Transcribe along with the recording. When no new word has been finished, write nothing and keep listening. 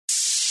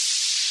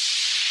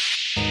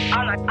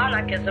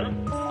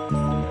Anarchism,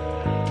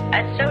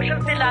 a social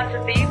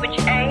philosophy which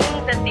aims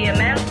at the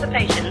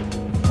emancipation,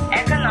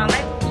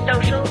 economic,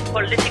 social,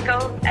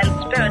 political, and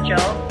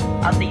spiritual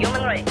of the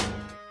human race.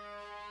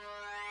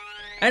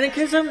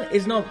 Anarchism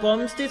is not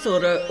bombs,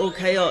 disorder, or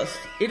chaos.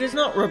 It is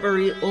not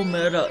robbery or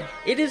murder.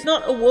 It is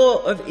not a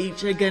war of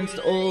each against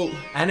all.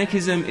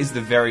 Anarchism is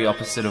the very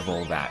opposite of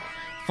all that.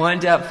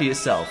 Find out for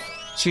yourself.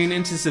 Tune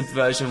into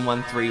Subversion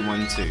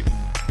 1312.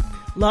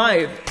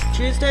 Live,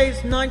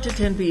 Tuesdays 9 to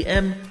 10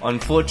 p.m. on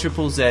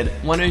 4ZZZ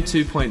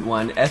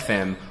 102.1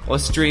 FM or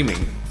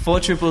streaming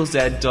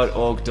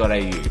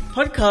 4ZZZ.org.au.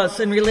 Podcasts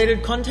and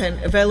related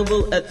content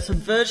available at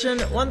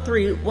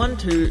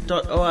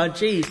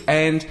subversion1312.org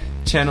and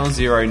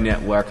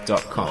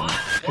channelzeronetwork.com.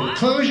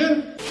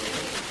 Conclusion?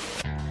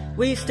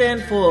 We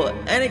stand for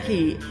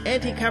anarchy,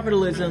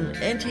 anti-capitalism,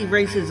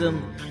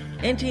 anti-racism,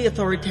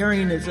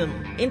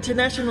 anti-authoritarianism,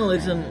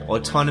 internationalism,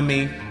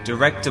 autonomy,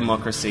 direct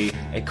democracy,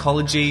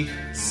 ecology,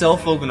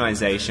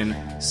 self-organisation,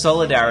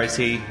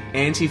 solidarity,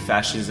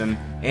 anti-fascism,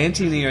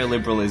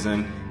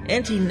 anti-neoliberalism,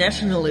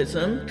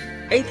 anti-nationalism,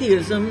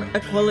 atheism,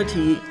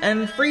 equality,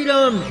 and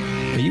freedom.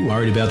 Are you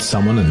worried about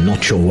someone and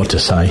not sure what to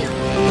say?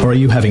 Or are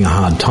you having a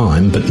hard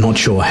time but not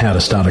sure how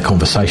to start a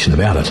conversation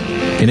about it?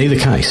 In either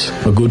case,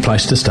 a good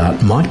place to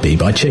start might be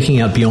by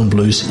checking out Beyond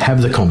Blue's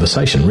Have the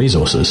Conversation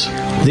resources.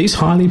 These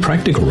highly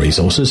practical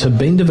resources have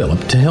been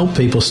developed to help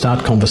people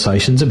start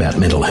conversations about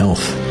mental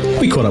health.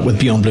 We caught up with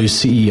Beyond Blue's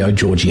CEO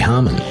Georgie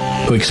Harman,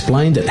 who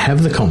explained that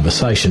Have the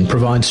Conversation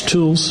provides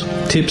tools,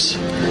 tips,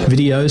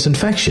 videos and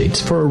fact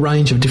sheets for a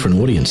range of different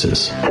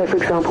audiences. So, for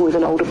example, with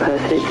an older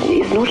person,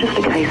 it's not just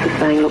a case of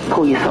saying, look,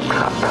 pull your socks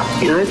up,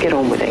 get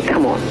on with it,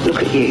 come on,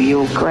 look at you,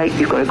 you're great,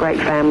 you've got a great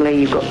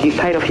family, you've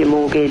paid off your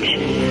mortgage,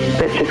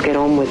 let's just get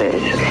on with it.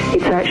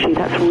 It's actually,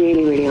 that's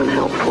really, really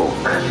unhelpful.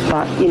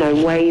 But,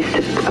 ways to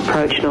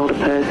approach an older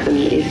person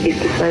is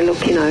to say, look,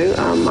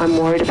 I'm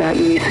worried about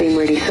you, you seem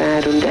really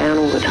sad and down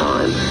all the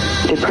time.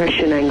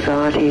 Depression,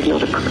 anxiety is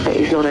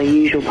not a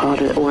usual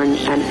part of, or a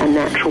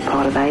natural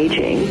part of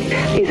aging.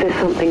 Is there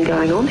something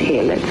going on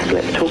here?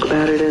 Let's talk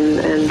about it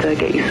and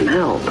get you some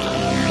help.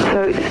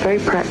 So it's very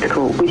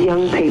practical. With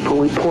young people,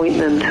 we point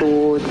them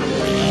towards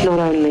not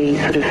only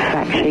sort of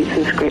fact sheets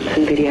and scripts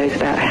and videos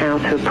about how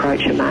to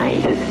approach a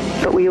mate,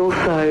 but we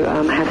also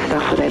have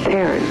stuff for their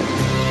parents.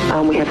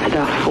 We have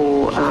stuff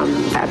for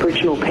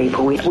Aboriginal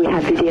people. We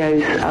have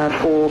videos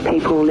for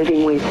people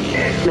living with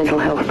mental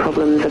health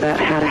problems about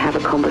how to have a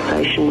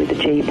conversation with a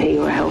GP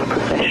or a health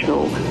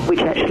professional, which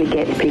actually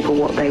gets people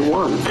what they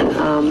want.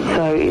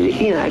 So,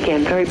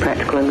 again, very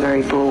practical and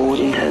very broad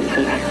in terms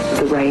of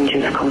the range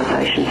of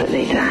conversations that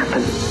need to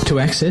happen. To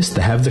access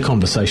the Have the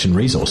Conversation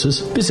resources,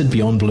 visit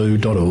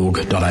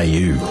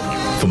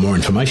beyondblue.org.au. For more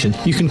information,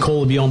 you can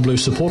call the Beyond Blue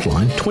support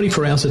line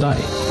 24 hours a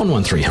day on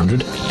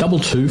 1300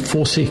 22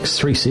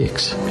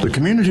 4636. The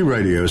Community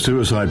Radio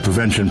Suicide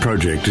Prevention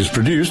Project is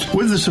produced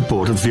with the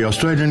support of the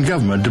Australian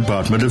Government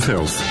Department of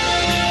Health.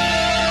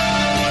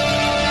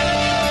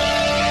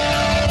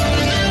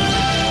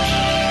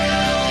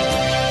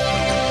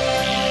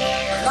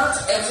 Not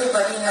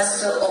everybody has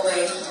to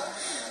obey.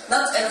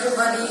 Not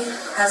everybody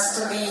has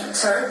to be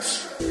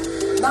church.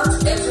 Not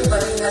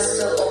everybody has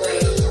to obey.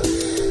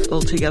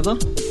 All together?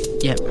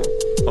 Yep.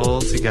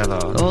 All together.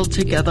 All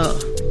together.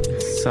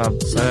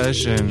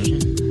 Subversion.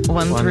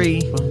 1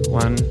 3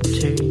 1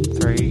 2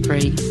 3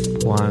 3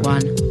 1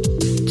 1 2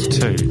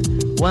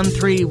 1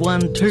 3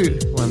 1 2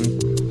 1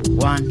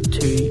 1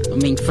 2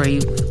 3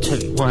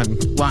 2 1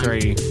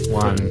 3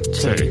 1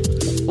 2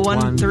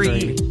 1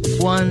 3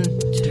 1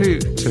 2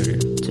 2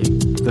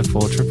 The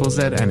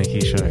 4ZZZ Anarchy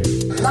Show.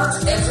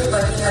 Not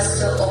everybody has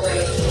to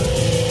obey.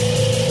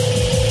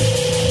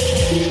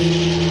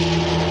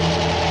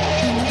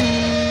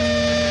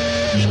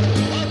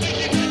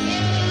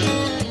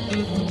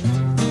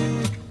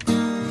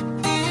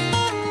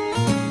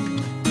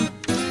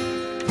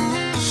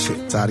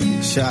 Tired of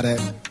getting shot at,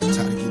 tired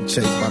of getting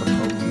chased by the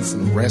police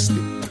and arrested.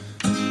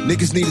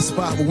 Niggas need a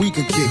spot where we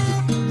can kick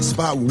it, a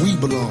spot where we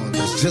belong,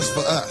 that's just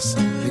for us.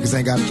 Niggas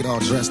ain't gotta get all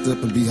dressed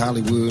up and be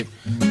Hollywood.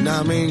 You know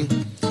what I mean?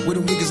 Where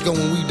the niggas go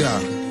when we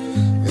die?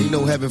 Ain't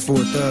no heaven for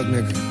a thug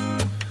nigga.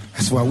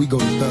 That's why we go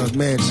to Thug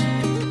Mansion.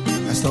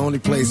 That's the only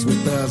place where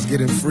thugs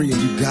getting free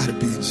and you gotta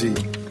be a G.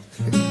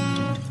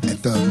 At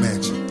Thug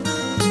Mansion.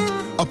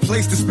 A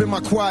place to spend my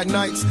quiet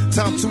nights,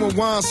 time to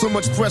unwind, so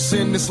much pressure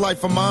in this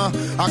life of mine.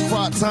 I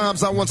cried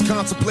times I once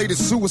contemplated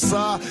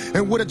suicide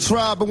and would have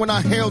tried, but when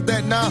I held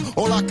that knife,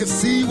 all I could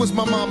see was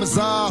my mama's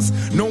eyes.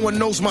 No one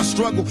knows my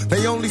struggle,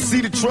 they only see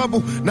the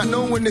trouble, not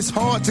knowing it's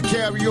hard to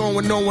carry on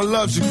when no one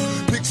loves you.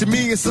 Picture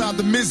me inside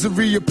the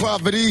misery of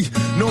poverty.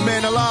 No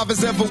man alive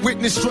has ever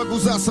witnessed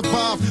struggles I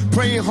survived,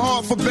 praying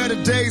hard for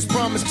better days,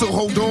 promise to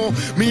hold on.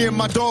 Me and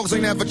my dogs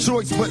ain't have a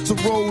choice but to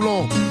roll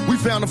on. We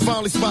found a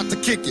finally spot to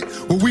kick it,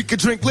 where we could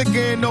drink liquor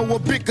and no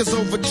one bickers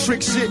over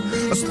trick shit.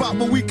 A spot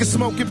where we can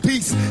smoke in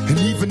peace. And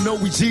even though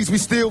we G's, we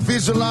still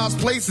visualize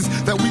places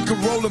that we can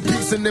roll in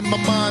peace. And in my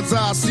mind's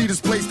eye, I see this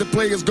place the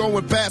players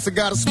going past. I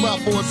got a spot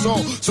for us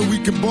all so we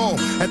can ball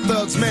at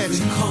Thug's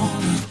Mansion.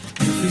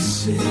 every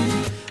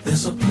city,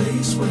 there's a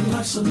place where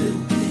life's a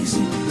little easy,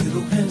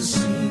 little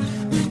Hennessy,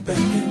 laid back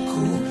and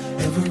cool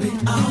every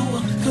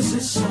hour, cause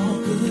it's all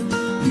good.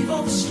 Leave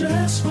all the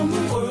stress from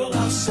the world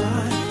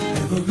outside,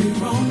 every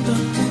wrong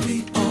done will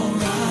be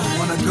alright.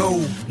 Wanna go,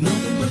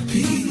 nothing but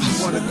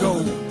peace. I wanna go,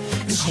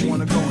 I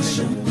wanna go,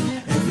 nigga.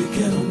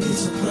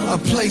 A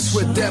place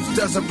where death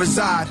doesn't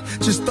reside,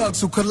 just thugs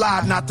who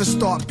collide, not to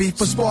start beef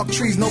or spark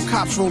trees. No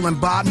cops rolling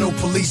by, no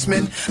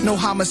policemen, no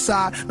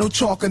homicide, no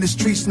chalk in the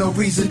streets, no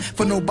reason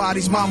for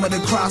nobody's mama to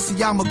cry.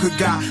 See, I'm a good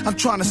guy, I'm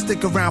trying to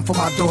stick around for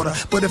my daughter,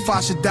 but if I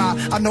should die,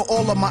 I know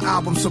all of my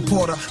album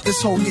support her.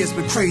 This whole year's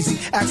been crazy,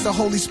 ask the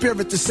Holy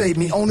Spirit to save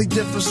me. Only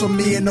difference from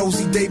me and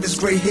Ozzy Davis,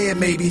 gray hair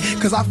maybe,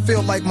 cause I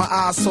feel like my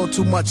eyes saw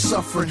too much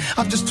suffering.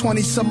 I'm just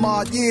 20 some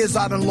odd years,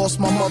 I done lost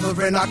my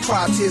mother and I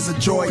cry tears of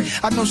joy.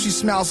 I know she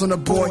smiles on a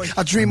boy,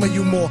 I dream of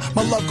you more.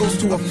 My love goes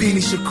to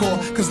Afeni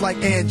Shakur, cause like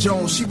Ann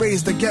Jones, she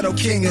raised the ghetto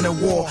king in a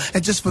war.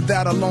 And just for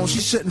that alone, she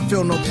shouldn't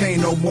feel no pain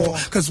no more.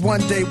 Cause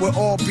one day we'll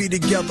all be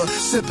together,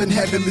 sipping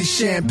heavenly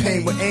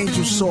champagne with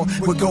angels soar,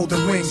 with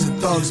golden rings and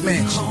thugs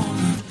mansion.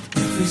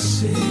 Every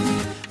city,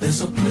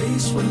 there's a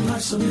place where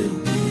life's a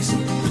little easy,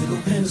 little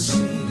Hennessy,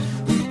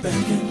 laid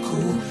back and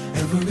cool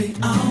every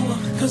hour,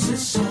 cause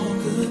it's all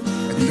good.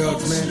 Leave all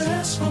the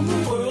stress from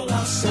the world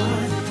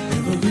outside,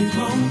 every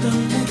wrong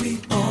done will be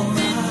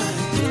alright.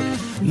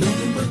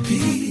 Nothing but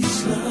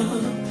peace,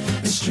 love,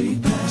 and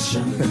street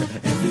passion.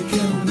 Every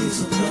girl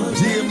needs a thug.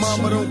 Dear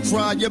mama, don't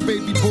cry, your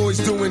baby boy's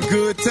doing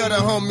good. Tell the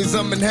homies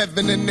I'm in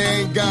heaven and they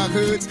ain't got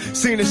hoods.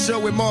 Seen a show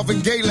with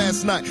Marvin Gaye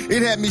last night.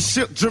 It had me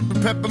shook,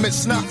 dripping peppermint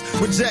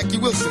schnapps with Jackie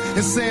Wilson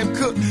and Sam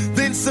Cooke.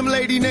 Then some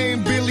lady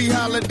named Billie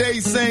Holiday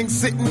sang,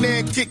 sitting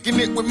there kicking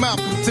it with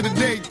Malcolm till the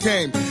day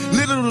came.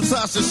 Little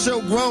Natasha show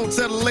grown,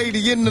 tell the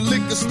lady in the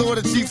liquor store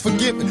that she's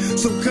forgiven.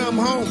 So come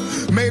home,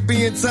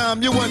 maybe in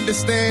time you'll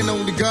understand.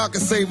 Only God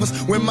can save us.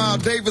 When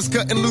Miles Davis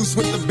cutting loose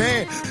with the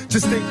band,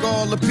 just think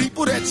all the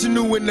people that you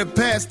knew in the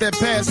past that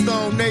passed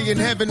on. They in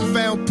heaven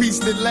found peace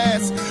that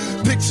lasts.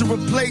 Picture a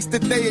place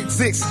that they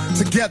exist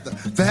together.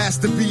 There has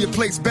to be a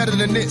place better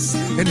than this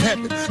in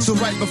heaven. So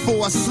right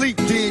before I sleep,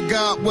 dear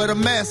God, what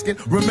I'm asking,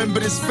 remember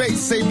this face,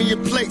 save me a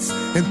place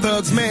in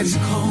Thug's Mansion.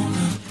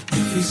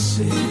 Every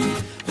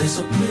city, there's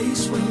a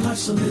place where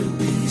life's a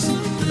little easy.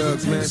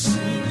 Thug's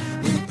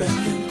Mansion. Laid back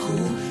and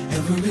cool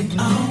every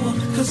hour,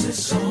 cause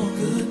it's all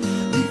good.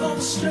 Leave all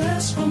the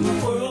stress from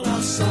the world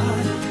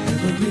outside,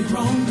 every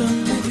wrong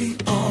done will be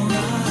alright.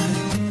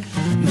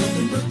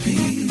 Nothing but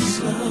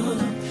peace,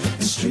 love,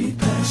 and street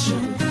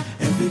passion.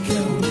 Every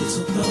girl needs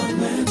a thug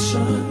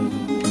mansion.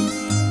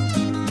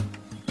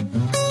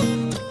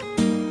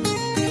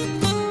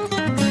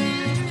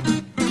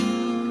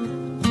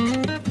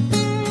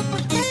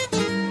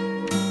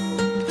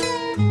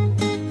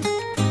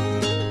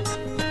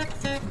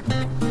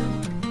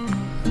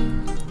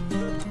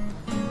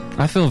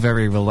 I feel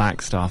very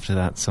relaxed after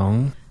that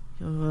song.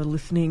 You're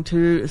listening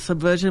to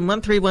Subversion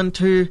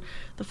 1312,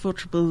 the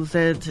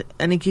 4ZZZ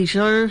Anarchy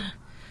Show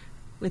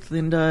with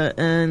Linda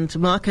and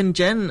Mark and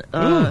Jen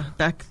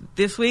back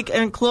this week,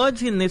 and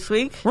Claude's in this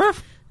week.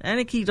 Ruff.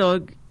 Anarchy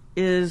Dog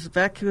is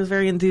back. He was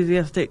very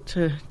enthusiastic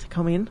to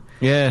come in.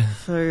 Yeah.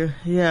 So,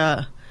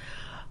 yeah.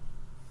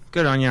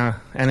 Good on ya,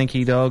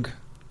 Anarchy Dog.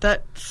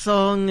 That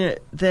song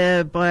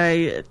there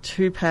by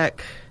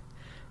Tupac,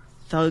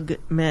 Thug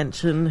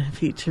Mansion,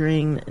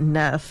 featuring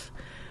Nath,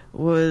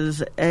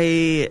 was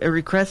a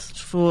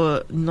request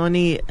for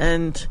Nonny,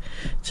 and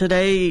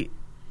today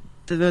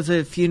there was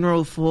a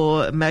funeral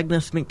for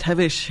Magnus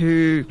McTavish,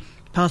 who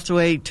passed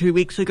away 2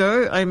 weeks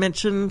ago. I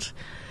mentioned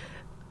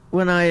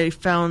when I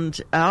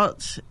found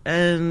out,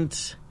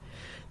 and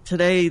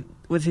today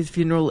was his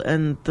funeral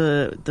and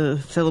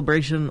the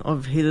celebration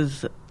of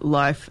his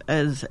life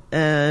as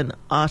an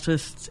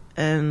artist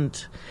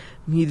and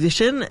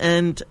musician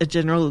and a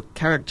general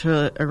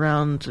character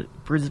around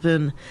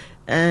Brisbane.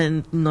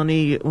 And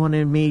Nonny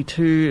wanted me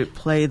to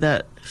play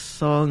that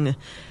song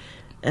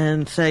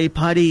and say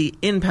 "Party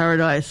in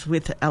Paradise"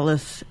 with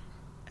Alice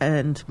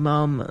and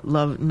Mum.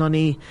 Love,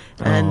 Nonny.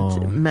 And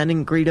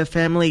Manningrida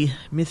family,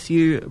 miss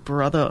you,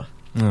 brother.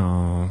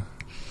 Oh.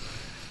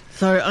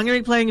 So I'm going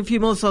to be playing a few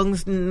more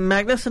songs.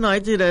 Magnus and I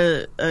did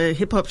a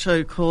hip-hop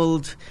show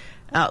called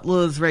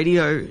Outlaws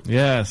Radio.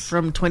 Yes.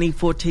 From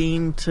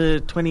 2014 to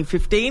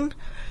 2015.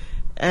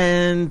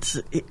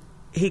 And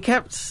he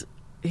kept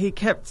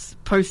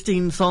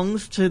posting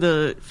songs to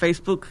the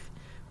Facebook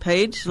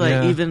page,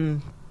 like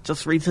even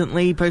just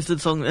recently he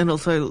posted songs, and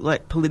also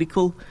like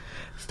political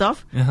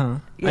stuff. Uh-huh.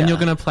 Yeah. And you're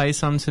going to play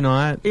some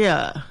tonight?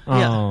 Yeah. Oh.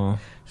 Yeah.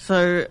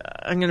 So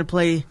I'm going to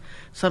play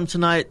some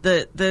tonight.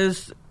 There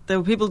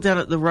were people down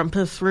at the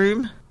Rumpus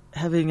Room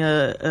having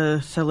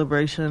a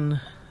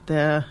celebration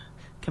there,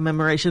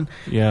 commemoration.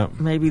 Yeah.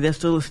 Maybe they're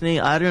still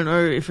listening. I don't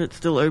know if it's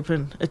still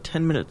open at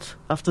 10 minutes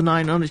after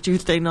 9 on a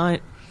Tuesday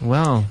night.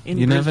 Well,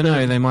 you never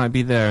know. They might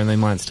be there and they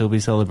might still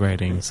be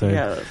celebrating.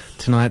 So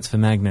tonight's for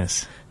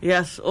Magnus.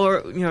 Yes,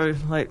 or,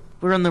 like,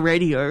 we're on the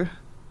radio.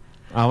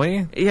 Are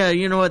we? Yeah,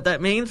 you know what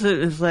that means?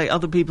 It's like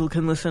other people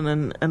can listen,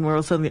 and we're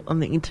also on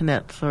the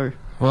internet, so...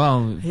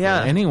 Well,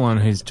 yeah. Anyone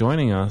who's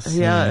joining us.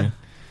 Yeah.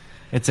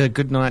 It's a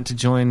good night to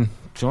join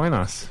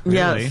us, really.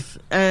 Yes,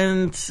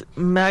 and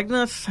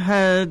Magnus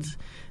had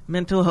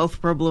mental health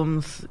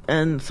problems,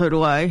 and so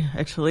do I,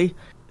 actually.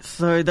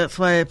 So that's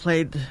why I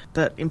played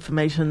that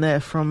information there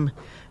from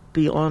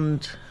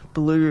Beyond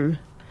Blue.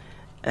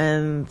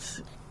 And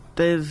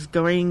there's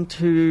going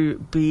to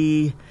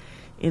be...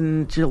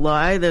 In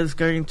July, there's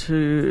going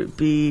to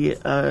be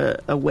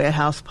a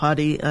warehouse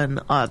party and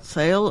art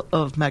sale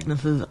of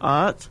Magnus's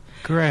art.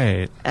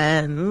 Great.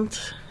 And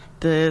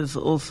there's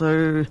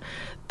also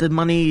the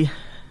money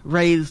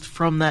raised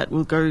from that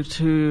will go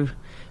to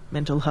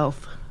mental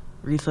health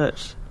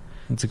research.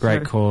 It's a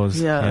great cause.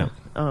 Yeah.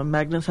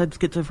 Magnus had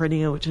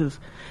schizophrenia, which is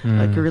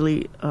like a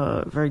really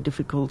very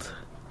difficult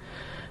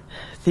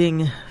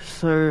thing.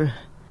 So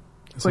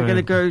we're going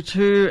to go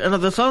to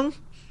another song.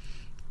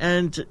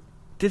 And...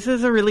 this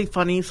is a really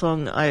funny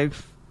song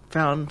I've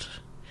found.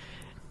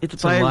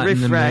 It's by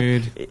Riff Raff.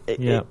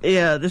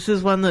 Yeah, this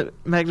is one that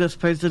Magnus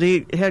posted.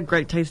 He had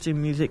great taste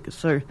in music.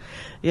 So,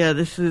 yeah,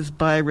 this is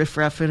by Riff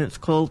Raff, and it's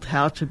called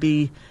How to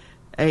Be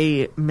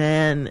a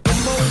Man.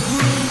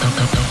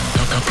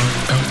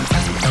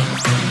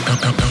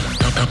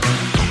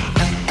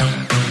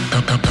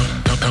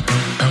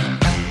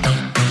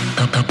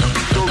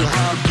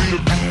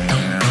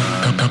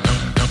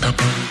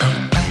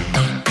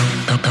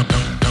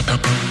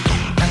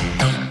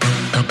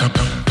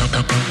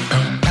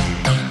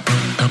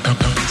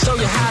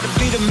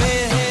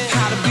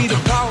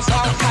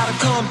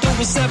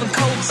 With 7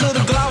 coats to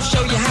the gloss,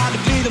 show you how to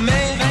be the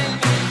man.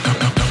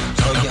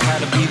 Show you how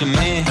to be the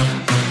man.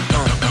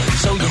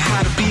 Show you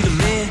how to be the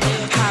man.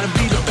 How to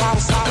be the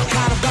boss. How to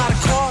buy the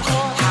car.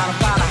 How to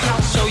buy the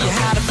house. Show you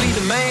how to be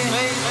the man.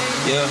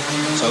 Yeah.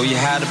 Show you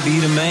how to be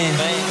the man.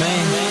 Man.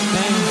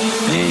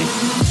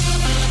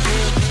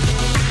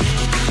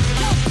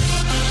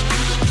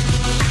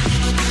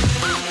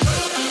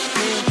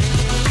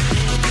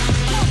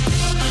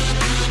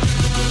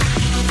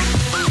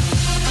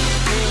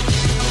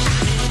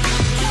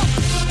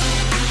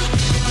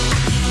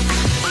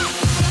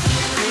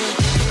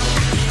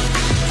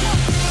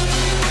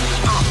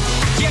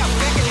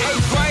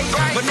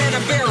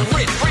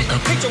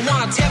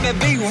 Wanna tell me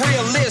be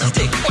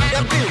realistic.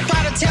 That bitch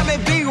try to tell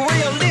me be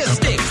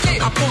realistic.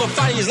 I pull up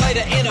 5 years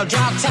later in a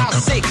drop top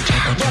 6.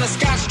 Got a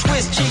scotch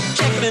twist, cheek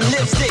checking and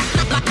lipstick.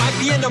 Might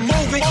be in the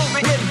movie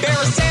with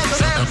Barry Sanders.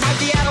 Might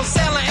be Adam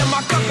Sandler and my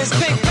cup is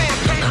Pink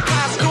Panther.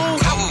 High school,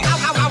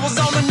 I was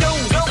on the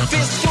news.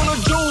 Fist full of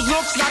jewels,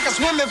 looks like a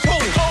swimming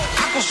pool.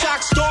 Aqua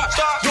shock start,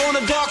 going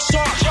to dark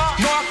shark.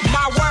 Mark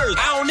my words,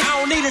 I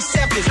don't need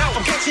acceptance.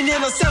 I'm catching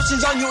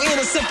interceptions on you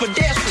innocent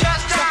pedestrians.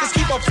 Suckers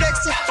keep on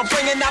flexing, I'm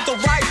bringing out the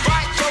right.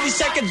 Jody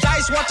shaking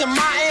dice, watching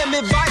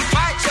Miami Vice.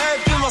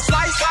 Served in my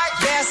slice,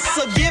 that's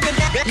a given.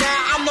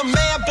 Now I'm the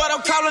man, but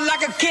I'm calling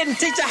like a kid and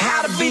teaching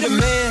how to be the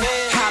man.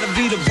 How to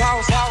be the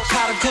boss,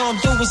 how to come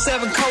through with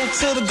 7 coats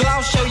to the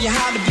gloss. Show you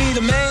how to be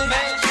the man.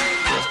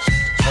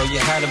 Show you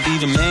how to be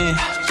the man.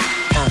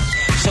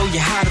 Show you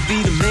how to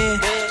be the man.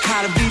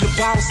 How to be the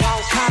boss,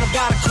 how to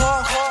buy the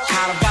car.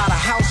 How to buy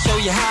the house. Show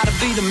you how to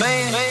be the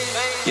man.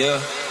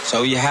 Yeah,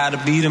 show you how to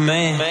be the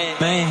man.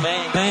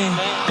 Man.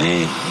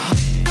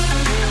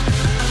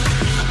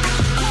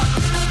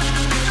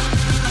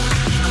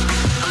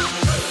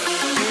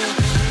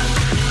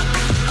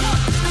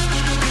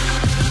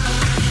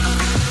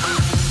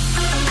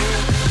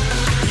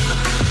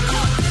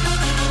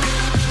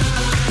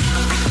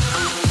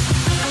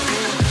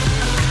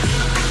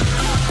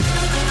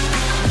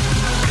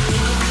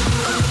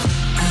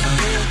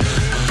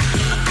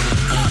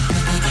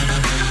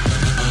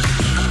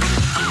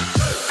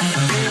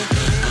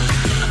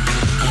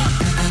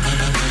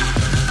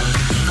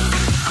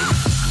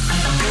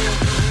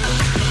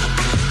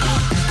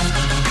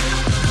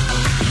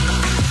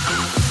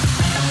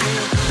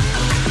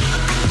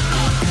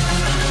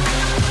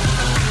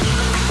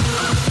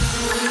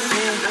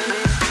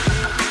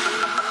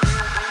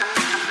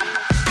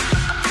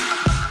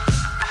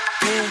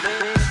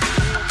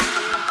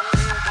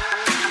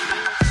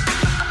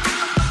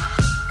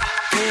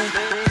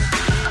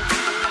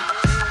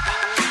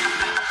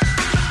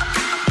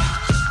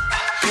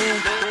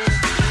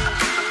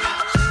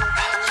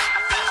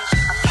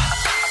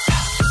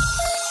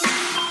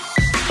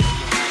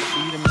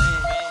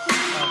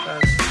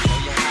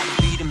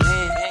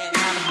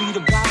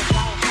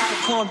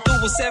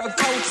 with 7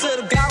 coats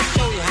to the golf.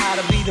 Show you how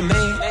to be the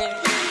man.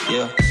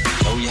 Yeah,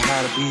 show you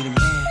how to be the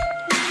man.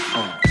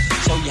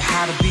 Show you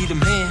how to be the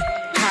man.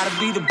 How to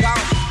be the boss.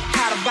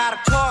 How to buy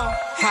the car.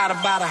 How to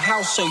buy the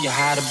house. Show you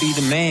how to be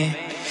the man.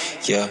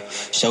 Yeah,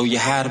 show you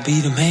how to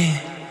be the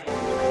man.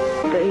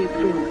 They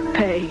will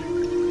pay.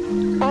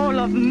 All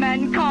of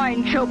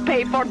mankind shall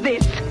pay for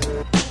this.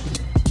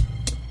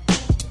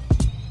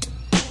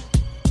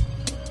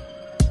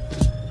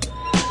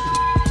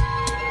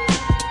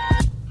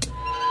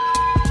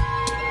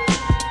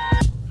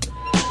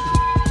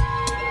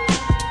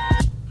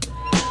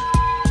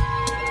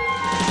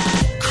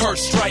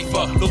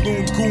 The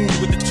loon goon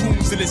with the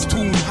tombs in his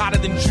tomb, hotter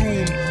than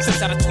June.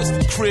 Sets out a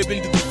twisted crib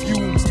into the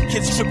fumes.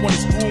 Kids trip on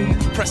his broom,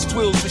 press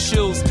twills for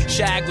shills.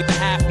 Shag with the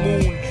half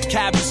moon,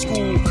 cab to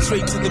school,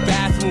 straight to the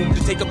bathroom to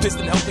take a piss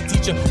and help the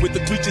teacher with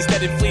the creatures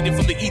that inflated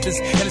from the ethers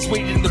and is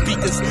weighted in the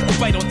beakers. The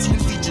bite on teen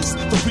features.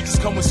 The preachers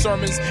come with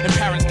sermons and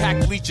parents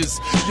pack bleachers.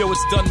 Yo,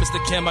 it's done,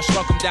 Mr. Kim. I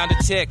shrunk him down to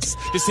ticks.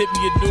 Just hit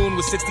me at noon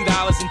with $60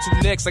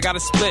 and 2 nicks. I got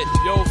a split.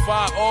 Yo,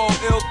 5 all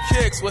ill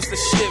kicks. What's the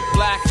shit,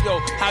 Black? Yo,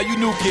 how you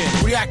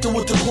nuking? Reacting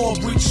with the core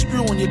breach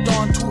spewing, you're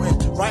darn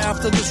tootin'. Right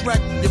after this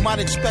wreck, you might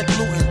expect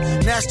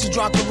looting. Nasty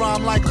drop the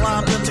rhyme like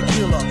lime and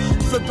tequila.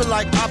 Flip it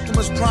like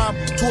Optimus Prime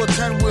to a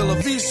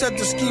 10-wheeler. V set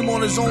the scheme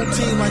on his own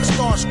team like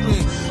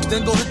Starscream.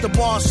 Then go hit the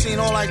bar scene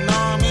all like,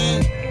 nah, I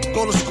mean.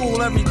 Go to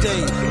school every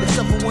day,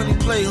 except for when he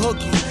play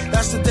hooky.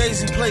 That's the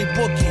days he play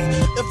bookie.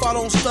 If I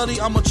don't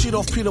study, I'ma cheat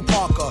off Peter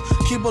Parker.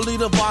 Keep a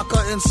liter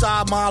vodka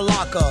inside my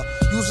locker.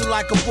 Use it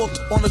like a book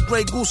on the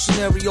Grey Goose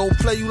scenario.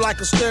 Play you like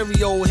a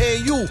stereo. Hey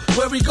you,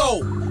 where we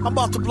go? I'm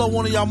about to blow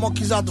one of y'all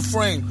monkeys out the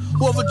frame.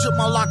 Whoever jipped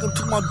my lock and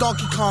took my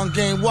Donkey Kong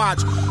game,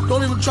 watch.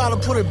 Don't even try to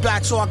put it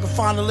back so I can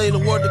find a later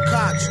word to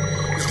Koch.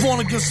 It's born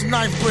against the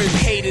 9th grade.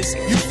 Haters,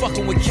 you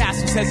fucking with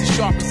cats who says as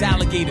sharp as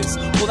alligators.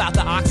 Pull out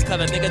the ox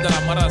cutter, nigga, that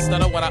I mutter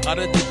stutter when I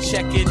utter the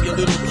check in your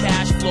little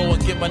cash flow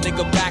and get my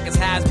nigga back as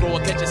Hasbro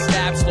and catch a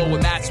stab slow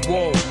and that's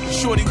roll.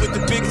 Shorty with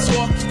the big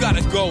talk, you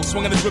gotta go.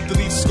 Swinging the grip to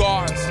leave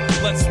scars.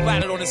 Blood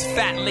splattered on his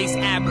fat lace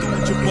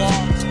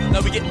Abdul-Jabbar.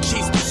 Now we getting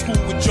chased to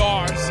school with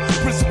jars.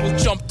 Principal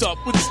jumped up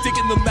with a stick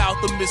in the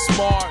mouth of Miss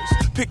Mars.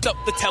 Picked up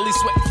the telly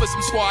sweating for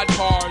some squad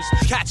cars.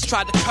 Cats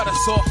tried to cut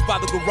us off by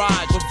the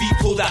garage, but V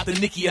pulled out the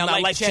Nicky and my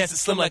life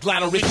chances slim like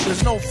Lionel Richie.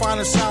 There's no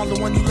finer sound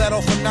than when you let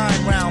off a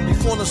 9 round.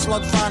 Before the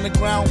slug find the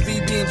ground, V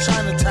be in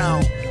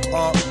Chinatown.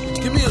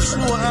 Give me a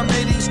slew of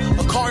M80s,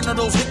 a carton of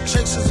those hick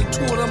chasers and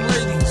 2 of them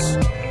ladies.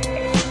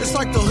 It's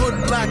like the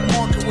hood black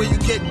market where you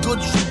get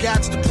goods from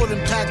gats to put in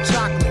packed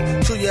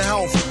chocolate to your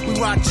health. We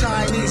rock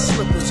Chinese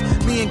slippers.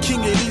 Me and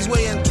King these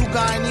way and 2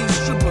 Guyanese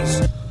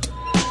strippers.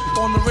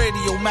 On the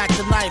radio, Mac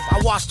the knife.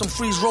 I watched them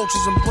freeze roaches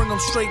and bring them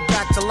straight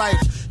back to life.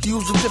 He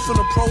used a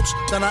different approach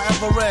than I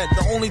ever read.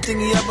 The only thing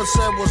he ever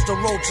said was the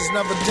roach is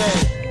never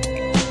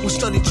dead. We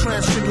studied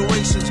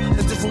transfigurations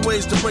and different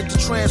ways to break the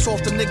trance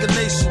off the nigga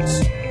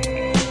nations.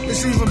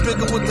 It's even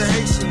bigger with the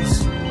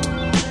Haitians.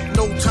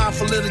 No time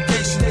for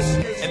litigation.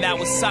 And that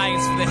was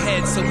science for the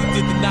head, so we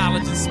did the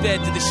knowledge and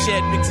sped to the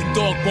shed, mixing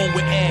dog bone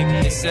with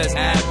egg. It says,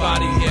 add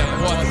body here,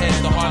 what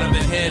head, the heart of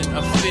the head,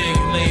 a fig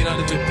laid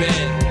under the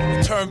bed.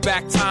 We turned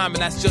back time,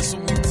 and that's just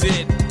what we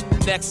did.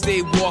 Next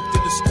day, walked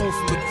into school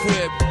from the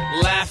crib,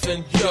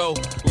 laughing, yo,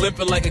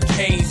 limping like a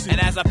cane.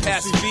 And as I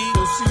passed V,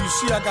 you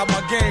see, I got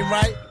my game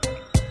right.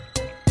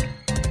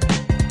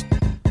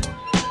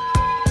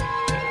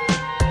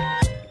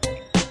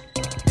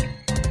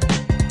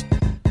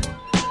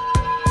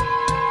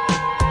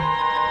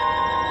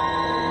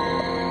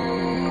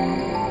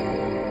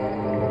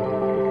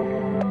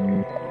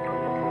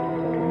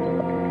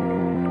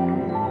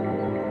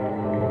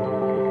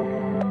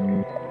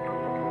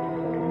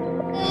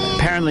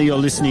 Apparently you're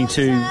listening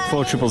to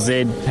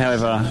 4ZZZ,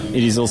 however,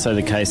 it is also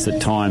the case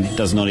that time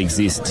does not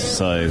exist,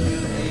 so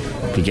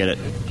forget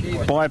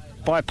it.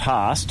 By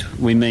past,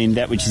 we mean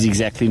that which is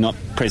exactly not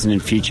present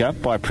and future.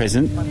 By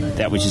present,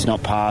 that which is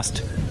not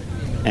past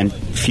and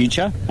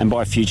future, and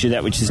by future,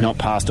 that which is not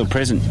past or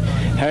present.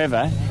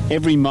 However,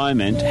 every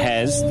moment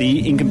has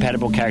the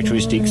incompatible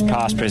characteristics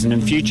past, present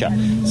and future.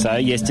 So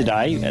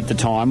yesterday, at the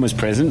time, was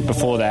present.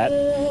 Before that,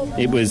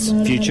 it was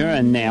future,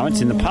 and now it's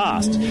in the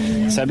past.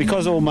 So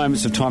because all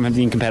moments of time have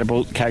the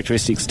incompatible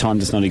characteristics, time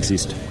does not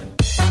exist.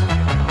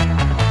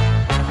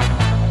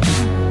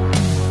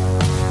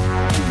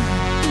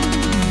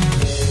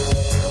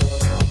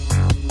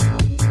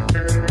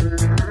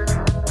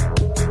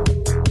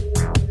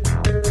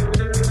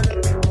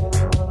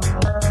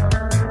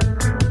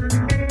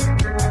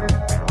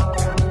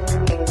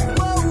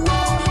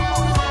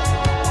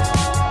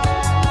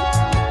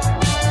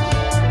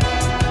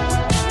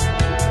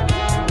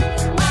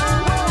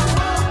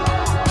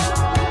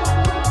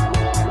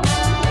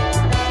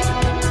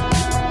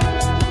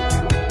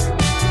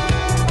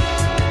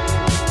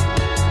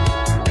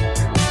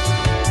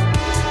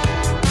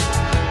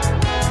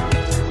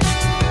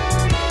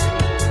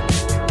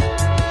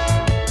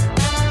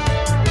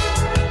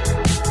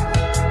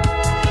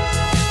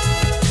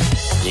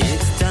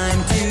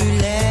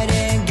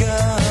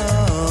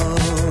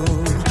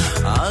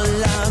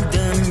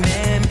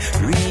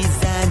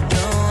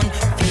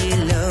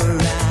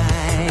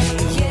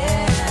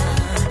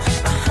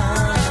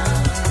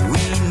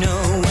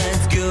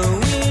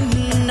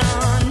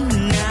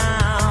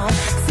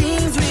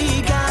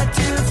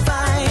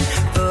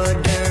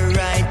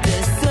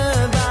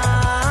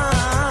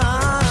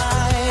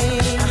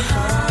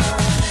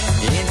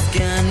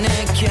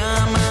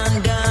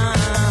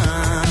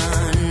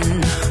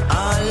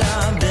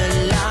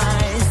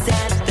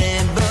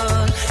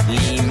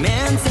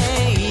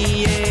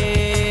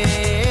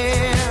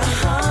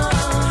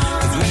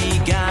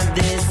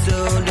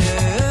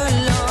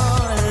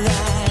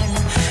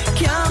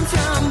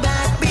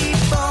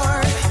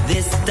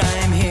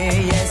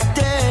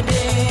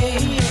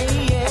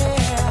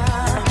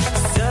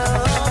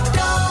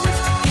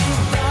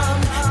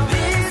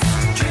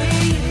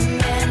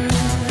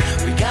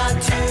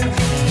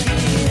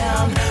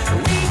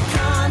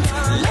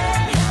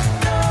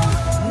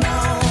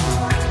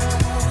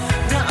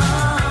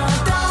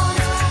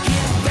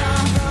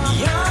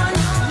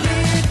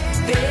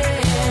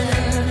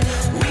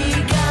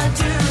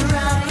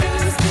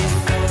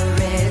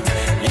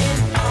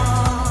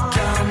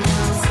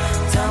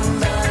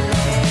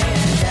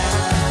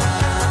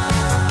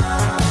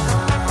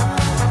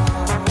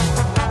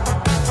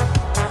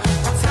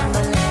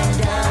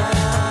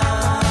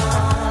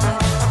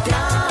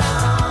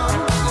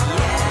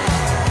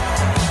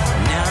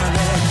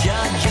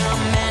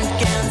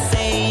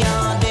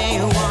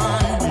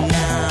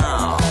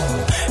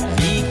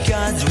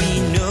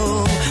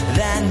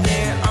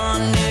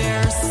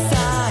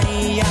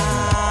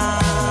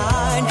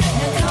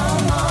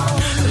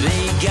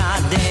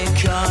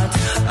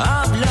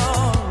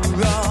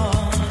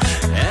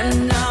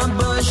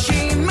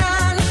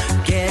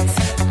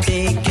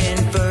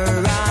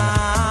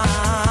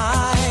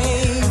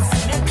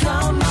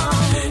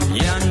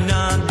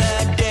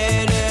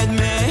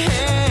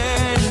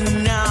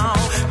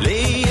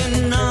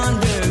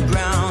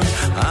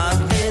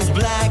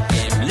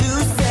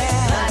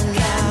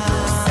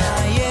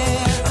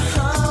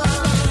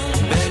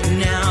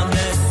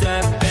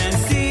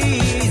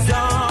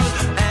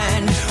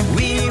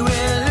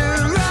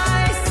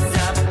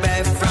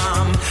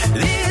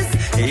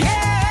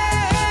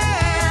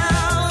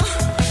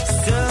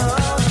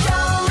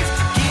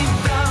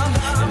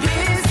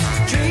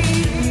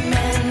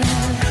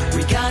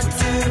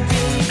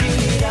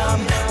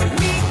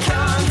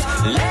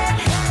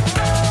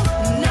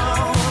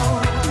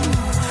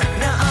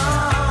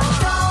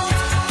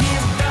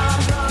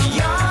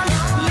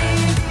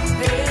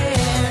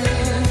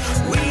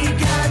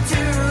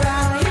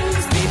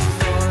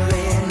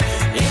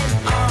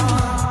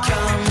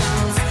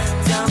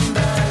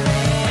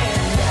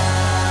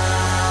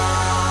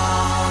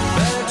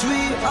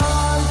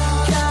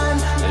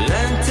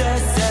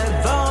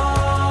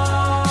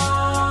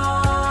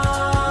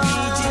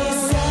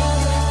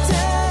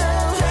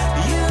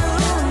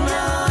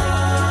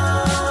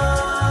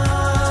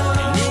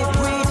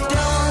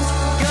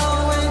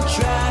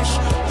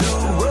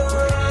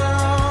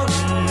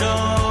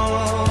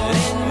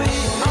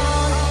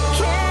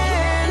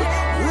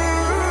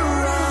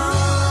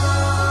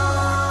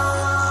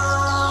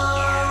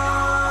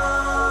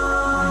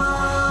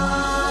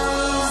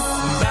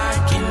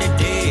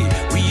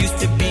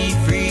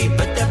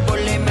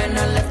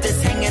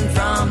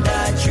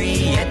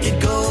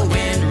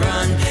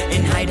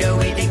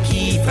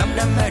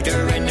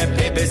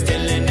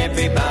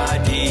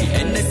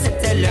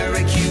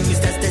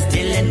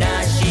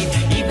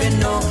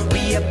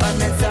 the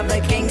abundance of the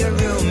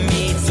kangaroo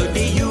meat. So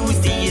they use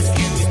the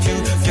excuse to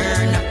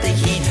turn up the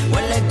heat.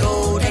 Well, the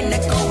gold and the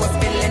gold are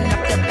filling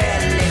up the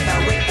belly.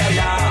 But with the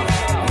love,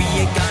 we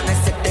are gonna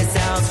set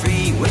ourselves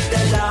free. With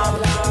the love,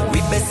 we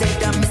beside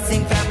the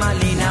missing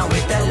family. Now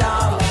with the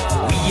love,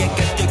 we are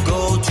got to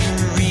go to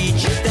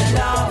reach. With the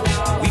love,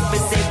 we be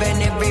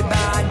saving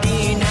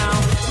everybody now.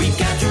 We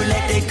got to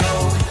let it go.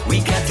 We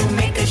got to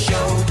make a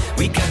show.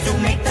 We got to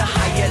make the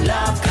higher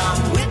love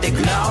come with the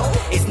glow.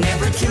 It's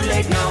never too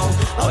late, no.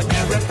 All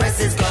the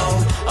repressors go.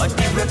 All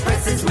the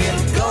repressors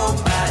will go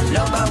bad.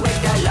 Love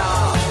with the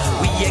love.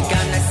 We are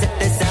gonna set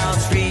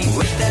ourselves free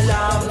with the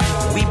love.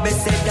 We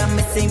beside the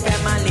missing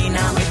family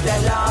now with the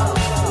love.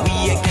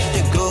 We are got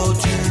to go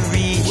to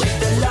reach with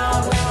the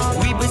love.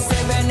 We be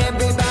saving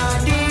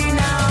everybody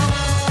now.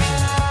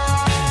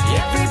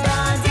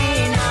 Everybody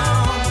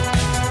now.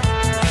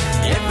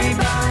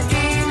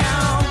 Everybody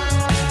now.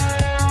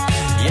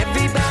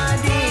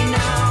 Everybody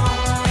now.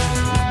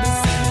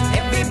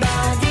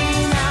 Everybody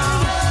now.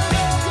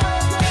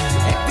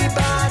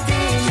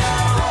 Everybody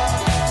now.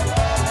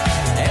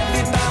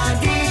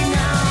 Everybody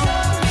now.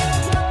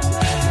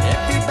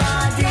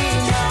 Everybody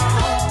now.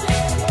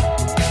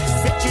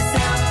 Set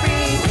yourself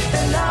free with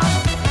the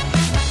love.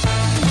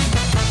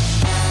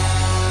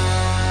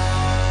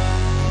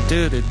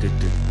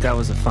 That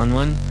was a fun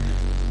one.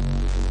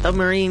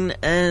 Submarine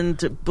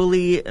and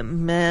Bully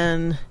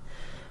Man.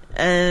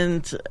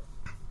 And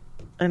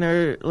I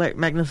know, like,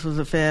 Magnus was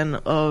a fan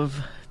of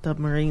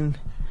Dubmarine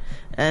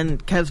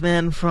and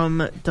Kazman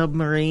from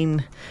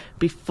Dubmarine.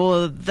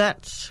 Before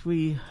that,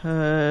 we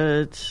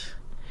heard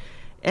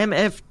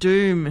MF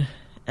Doom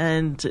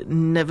and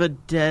Never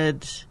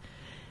Dead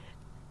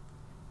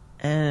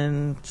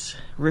and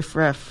Riff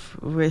Raff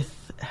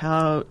with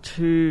How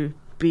to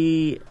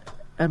Be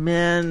a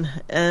Man.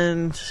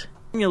 And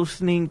you're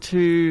listening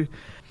to...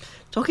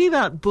 Talking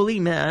about Bully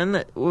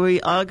Man,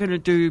 we are going to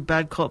do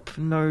Bad Cop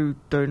No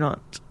Donut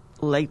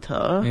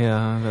later.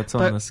 Yeah, that's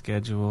on the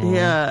schedule.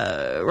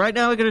 Yeah, right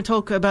now we're going to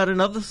talk about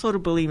another sort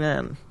of bully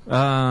man.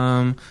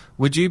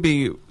 Would you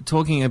be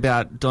talking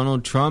about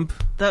Donald Trump?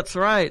 That's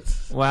right.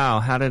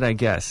 Wow, how did I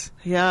guess?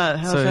 Yeah,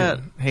 how's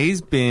that?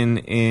 He's been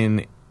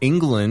in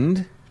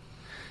England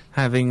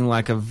having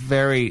like a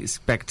very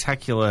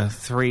spectacular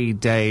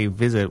 3-day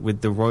visit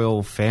with the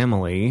royal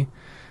family,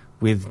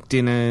 with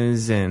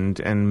dinners and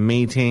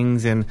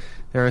meetings, and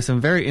there are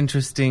some very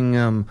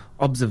interesting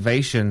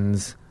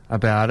observations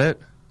about it.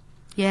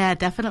 Yeah,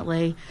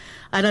 definitely.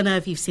 I don't know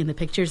if you've seen the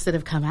pictures that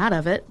have come out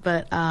of it,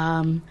 but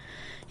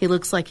he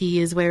looks like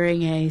he is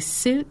wearing a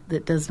suit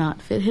that does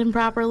not fit him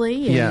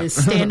properly and is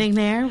standing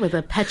there with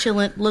a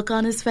petulant look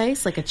on his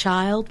face, like a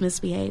child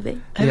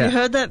misbehaving. Have you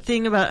heard that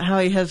thing about how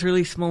he has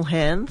really small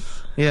hands?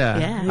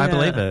 Yeah, I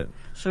believe it.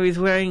 So he's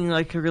wearing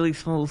like a really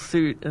small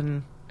suit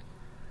and...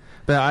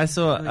 But I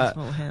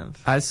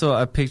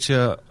saw a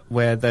picture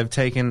where they've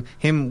taken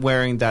him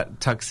wearing that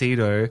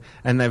tuxedo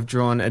and they've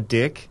drawn a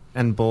dick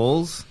and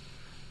balls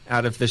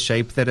out of the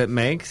shape that it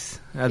makes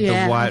at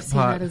the white I've seen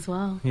part that as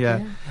well.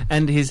 Yeah,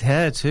 and his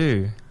hair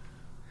too.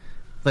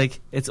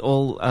 Like it's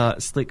all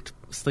slicked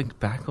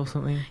back or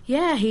something.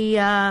 Yeah, he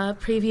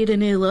previewed a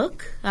new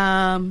look.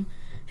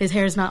 His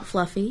hair's not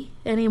fluffy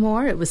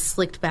anymore. It was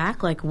slicked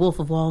back like Wolf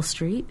of Wall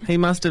Street. He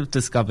must have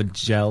discovered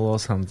gel or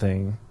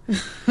something.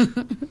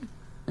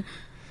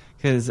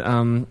 Because,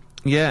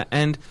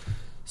 and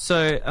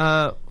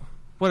so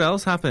what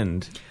else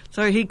happened?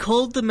 So he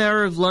called the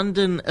mayor of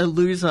London a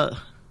loser.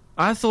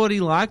 I thought he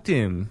liked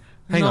him.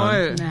 Hang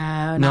on.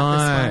 No,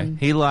 not this one.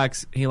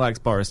 He likes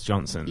Boris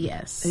Johnson.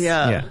 Yes.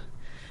 Yeah.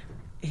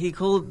 He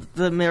called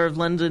the mayor of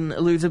London a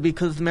loser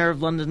because the mayor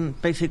of London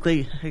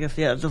basically, I guess,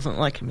 doesn't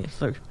like him.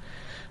 So,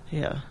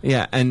 yeah.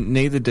 Yeah, and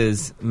neither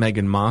does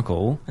Meghan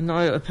Markle.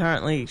 No,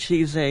 apparently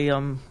she's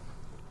a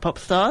pop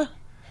star.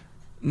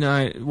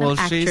 No, well,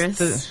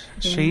 she's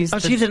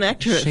she's an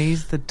actress.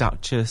 She's the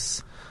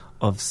Duchess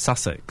of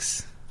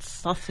Sussex.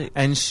 Sussex.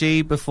 And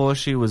she, before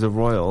she was a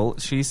royal,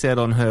 she said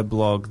on her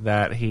blog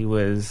that he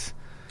was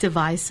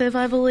divisive,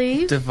 I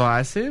believe.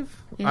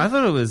 Divisive? Yeah. I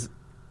thought it was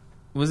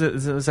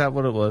that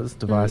what it was?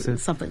 Divisive?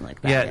 Something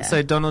like that. Yeah,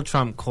 so Donald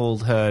Trump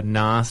called her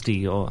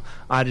nasty, or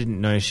I didn't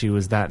know she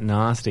was that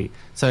nasty.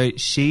 So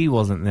she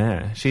wasn't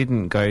there. She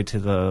didn't go to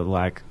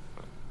the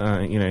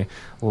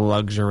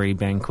luxury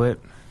banquet.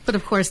 But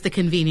of course, the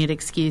convenient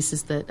excuse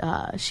is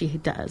that she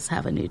does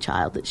have a new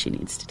child that she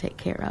needs to take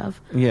care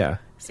of. Yeah.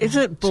 So. Is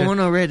it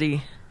born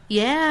already?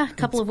 Yeah, a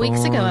couple of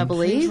weeks ago, I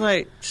believe. Seems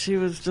like she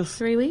was just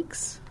 3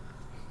 weeks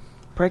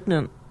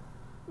pregnant.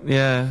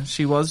 Yeah,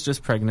 she was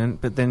just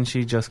pregnant, but then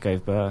she just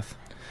gave birth.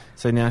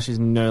 So now she's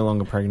no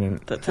longer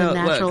pregnant. That's the how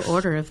natural works.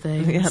 order of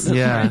things.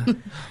 Yeah.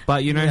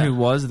 But you know who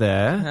was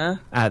there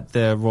at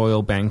the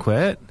royal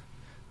banquet?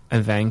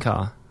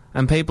 Ivanka.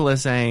 And people are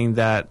saying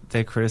that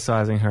they're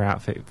criticising her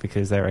outfit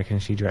because they reckon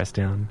she dressed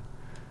down.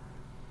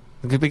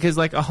 Because,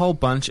 like, a whole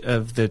bunch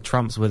of the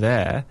Trumps were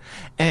there.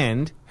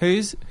 And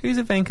who's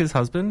Ivanka's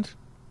husband?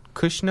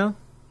 Kushner?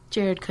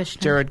 Jared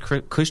Kushner.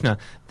 Kushner.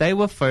 They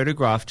were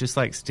photographed just,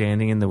 like,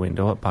 standing in the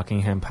window at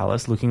Buckingham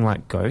Palace looking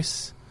like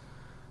ghosts.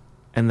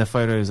 and the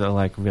photos are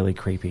like really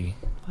creepy.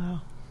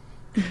 Wow.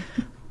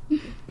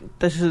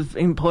 This is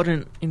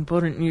important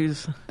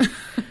news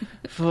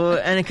for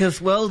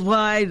anarchists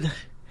worldwide.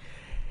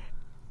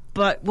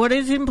 But what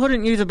is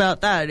important news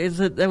about that is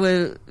that there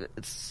were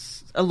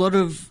a lot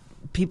of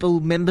people,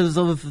 members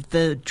of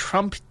the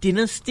Trump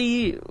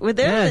dynasty, were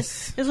there.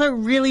 Yes. It's like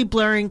really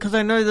blurring because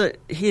I know that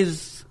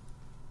his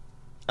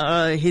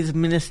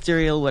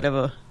ministerial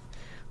whatever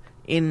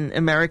in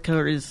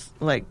America is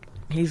like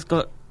he's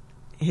got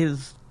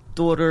his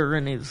daughter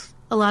and his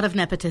a lot of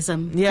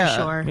nepotism. Yeah,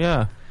 for sure.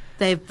 Yeah,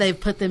 they've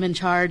put them in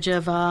charge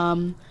of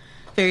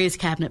various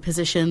cabinet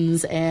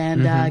positions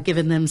and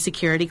given them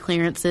security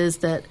clearances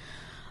that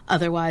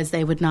otherwise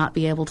they would not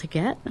be able to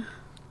get.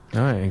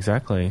 No,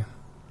 exactly.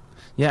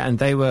 Yeah, and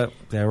they were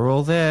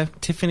all there.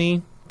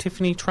 Tiffany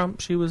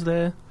Trump, she was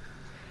there.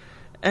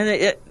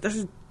 And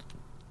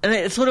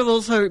it's sort of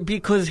also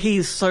because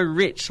he's so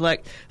rich.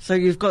 Like, so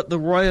you've got the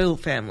royal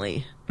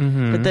family,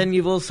 but then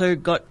you've also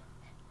got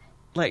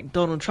like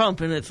Donald Trump,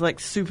 and it's like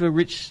super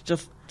rich,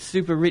 just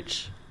super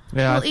rich.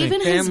 Yeah, well,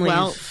 even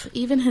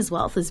his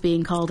wealth is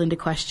being called into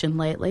question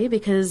lately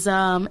because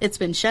it's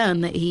been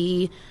shown that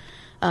he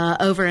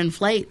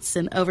overinflates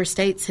and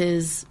overstates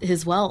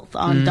his wealth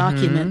on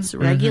documents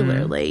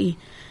regularly.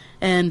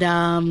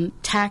 And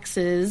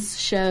taxes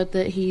showed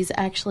that he's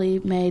actually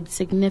made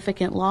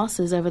significant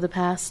losses over the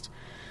past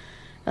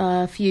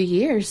few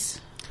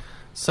years.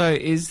 So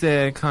is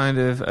there kind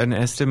of an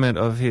estimate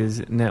of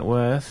his net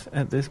worth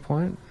at this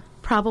point?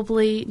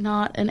 Probably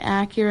not an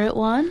accurate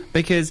one.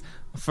 Because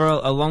for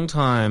a long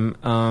time,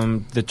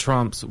 the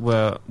Trumps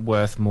were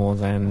worth more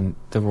than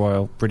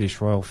the British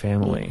royal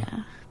family.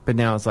 Yeah. But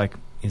now it's like,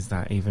 is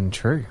that even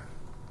true?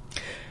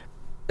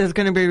 There's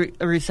going to be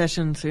a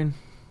recession soon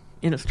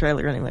in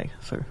Australia anyway.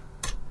 So,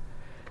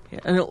 yeah,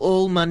 and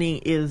all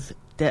money is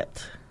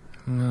debt.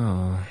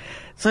 No.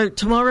 So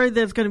tomorrow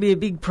there's going to be a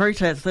big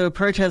protest. There were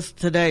protests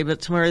today, but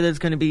tomorrow there's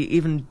going to be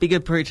even bigger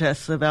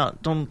protests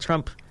about Donald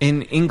Trump.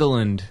 In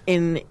England.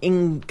 In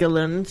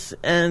England.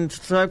 And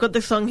so I've got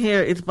this song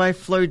here. It's by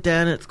Flo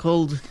Dan. It's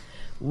called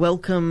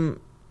Welcome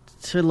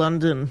to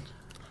London.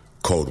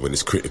 Cold when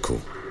it's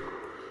critical.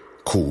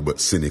 Cool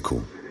but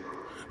cynical.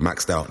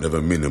 Maxed out,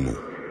 never minimal.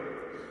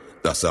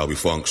 That's how we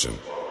function.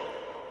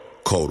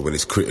 Cold when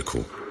it's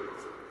critical.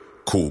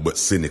 Cool but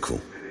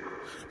cynical.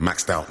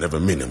 Maxed out, never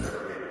minimal.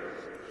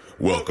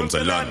 Welcome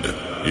to London.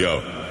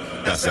 Yo,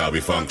 that's how we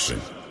function.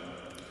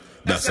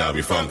 That's how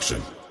we function.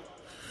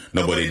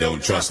 Nobody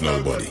don't trust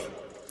nobody.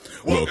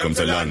 Welcome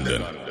to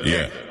London.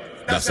 Yeah,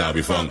 that's how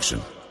we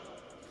function.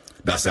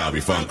 That's how we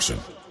function.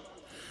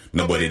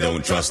 Nobody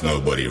don't trust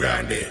nobody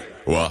round here.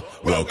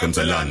 What? Welcome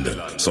to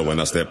London. So when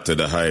I step to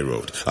the high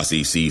road, I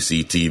see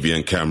CCTV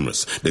and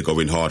cameras. They're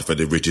going hard for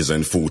the riches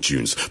and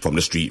fortunes. From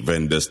the street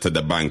vendors to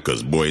the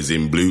bankers. Boys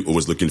in blue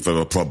always looking for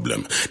a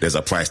problem. There's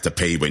a price to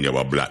pay when you're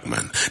a black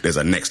man. There's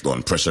a next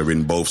one, pressure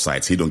in both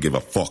sides. He don't give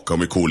a fuck and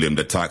we call him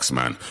the tax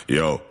man.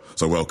 Yo,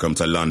 so welcome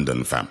to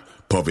London, fam.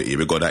 Poverty,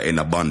 we got that in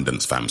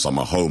abundance, fam. Some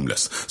are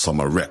homeless, some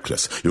are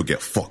reckless. You'll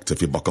get fucked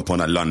if you buck up on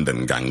a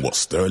London gang. What,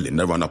 Sterling?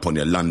 They run up on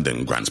your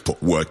London grants.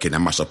 Put work in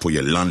and mash up all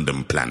your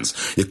London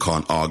plans. You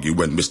can't argue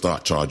when we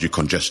start charge you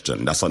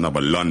congestion. That's another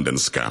London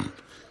scam.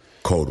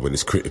 Cold when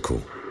it's critical.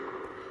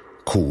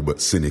 Cool but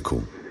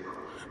cynical.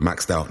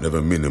 Maxed out,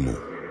 never minimal.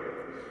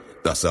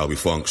 That's how we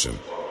function.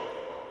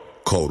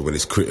 Cold when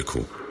it's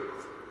critical.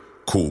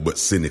 Cool but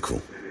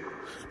cynical.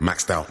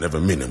 Maxed out, never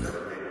minimal.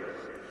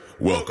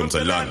 Welcome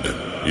to London.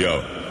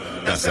 Yo,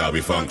 that's how we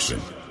function.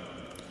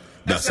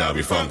 That's how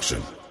we function.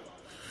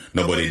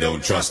 Nobody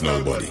don't trust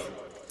nobody.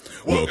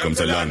 Welcome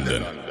to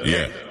London.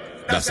 Yeah,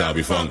 that's how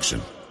we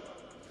function.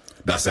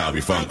 That's how we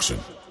function.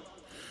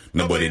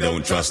 Nobody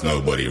don't trust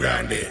nobody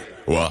round here.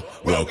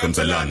 What? Welcome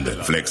to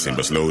London. Flexing,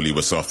 but slowly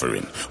we're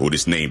suffering. All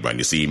this name brand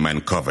you see man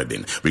covered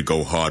in. We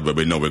go hard where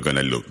we know we're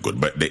gonna look good,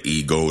 but the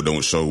ego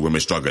don't show when we're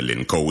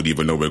struggling. Cold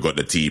even though we got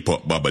the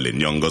teapot bubbling.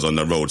 Youngers on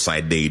the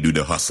roadside, they do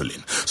the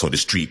hustling. So the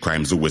street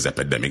crime's always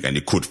epidemic, and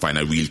you could find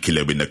a real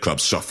killer in the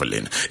clubs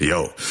shuffling.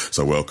 Yo,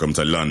 so welcome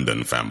to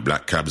London, fam.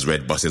 Black cabs,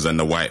 red buses, and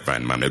the white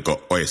van, man. They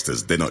got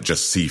oysters, they're not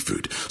just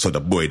seafood. So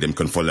the boy them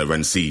can follow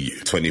and see you.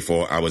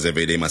 24 hours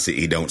every day, my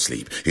city don't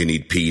sleep. You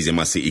need peas in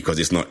my city cause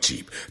it's not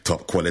cheap.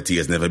 Top quality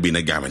has never been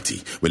a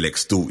guarantee. We'll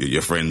extort you,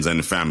 your friends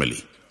and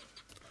family.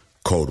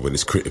 Cold when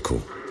it's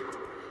critical.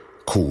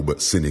 Cool but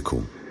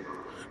cynical.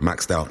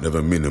 Maxed out,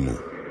 never minimal.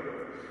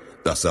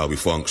 That's how we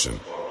function.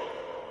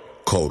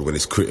 Cold when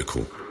it's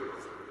critical.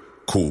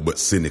 Cool but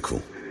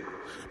cynical.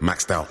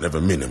 Maxed out, never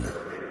minimal.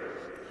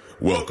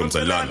 Welcome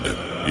to London.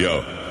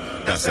 Yo,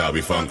 that's how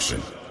we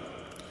function.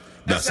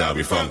 That's how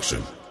we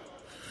function.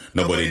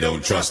 Nobody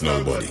don't trust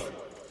nobody.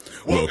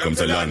 Welcome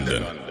to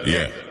London.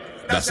 Yeah,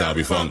 that's how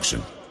we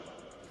function.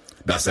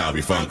 That's how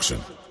we function.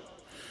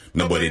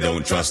 Nobody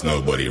don't trust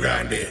nobody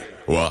round here.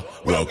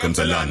 What? Welcome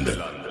to London.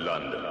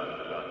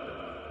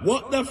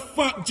 What the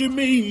fuck do you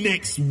mean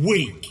next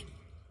week?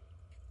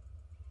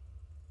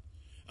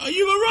 Are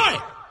you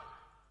alright?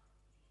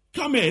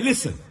 Come here,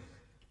 listen.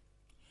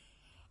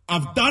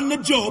 I've done the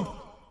job.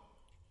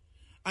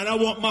 And I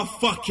want my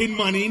fucking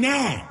money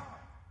now.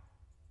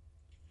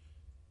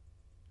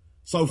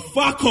 So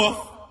fuck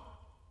off.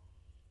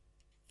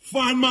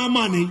 Find my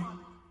money.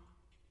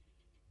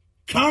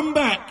 Come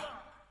back.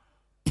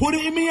 Put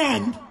it in my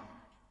hand.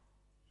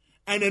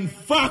 And then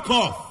fuck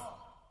off.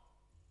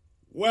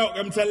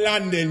 Welcome to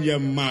London, you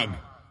mug.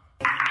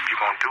 You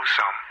gonna do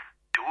something?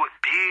 Do it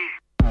big.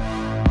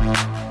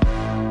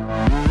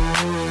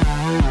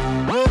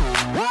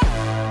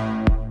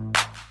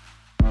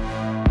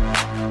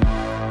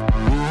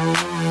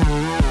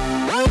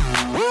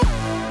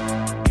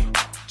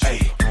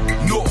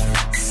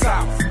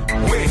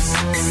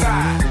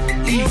 Side,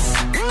 east,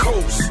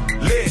 coast,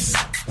 let's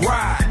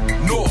ride.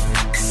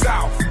 North,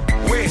 south,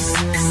 west,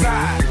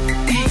 side,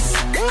 east,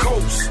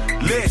 coast,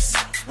 let's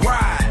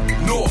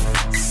ride.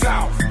 North,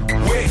 south,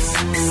 west,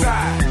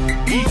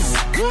 side, east,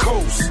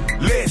 coast,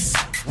 let's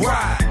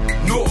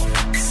ride.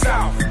 North,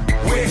 south,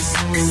 west,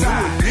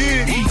 side,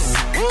 east,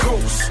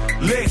 coast,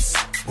 let's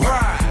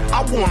ride.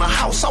 I want a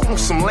house, I want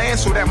some land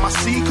so that my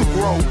seed could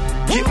grow.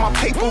 Get my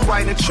paper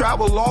right and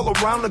travel all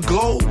around the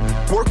globe.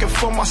 Working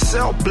for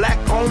myself, black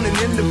owned and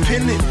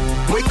independent.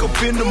 Wake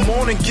up in the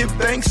morning, give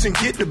thanks and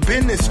get to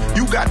business.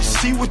 You got to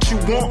see what you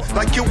want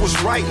like it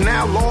was right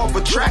now, law of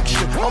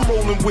attraction. I'm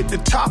rolling with the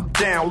top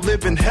down,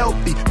 living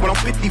healthy. When I'm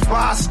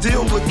 55,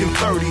 still looking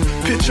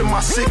 30. Picture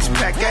my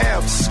six-pack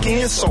abs,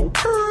 skin so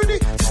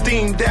pretty.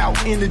 Steamed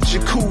out in the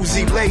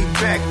jacuzzi, laid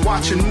back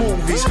watching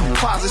movies.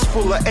 Closets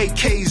full of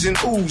AKs and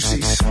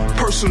Uzis.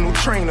 Personal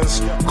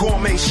trainers,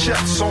 gourmet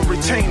chefs on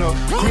retainer.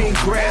 Green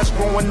grass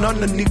growing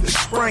underneath the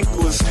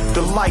sprinklers.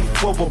 The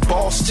life of a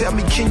boss, tell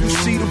me, can you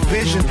see the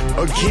vision?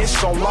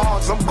 Against all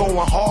odds, I'm going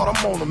hard,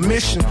 I'm on a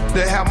mission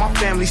to have my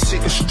family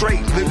sitting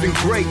straight, living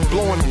great,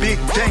 blowing big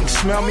dank.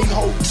 Smell me,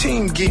 whole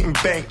team getting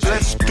banked.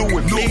 Let's do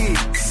it big.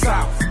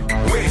 South,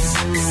 west,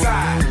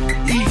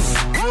 side, east,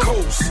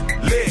 coast,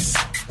 let's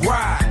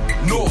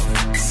ride.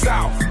 North,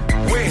 south,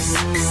 west,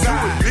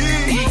 side,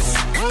 east,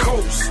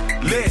 coast,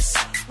 let's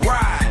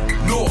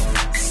ride.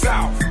 North,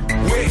 south,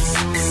 west,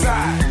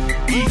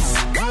 side, east,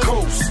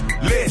 coast,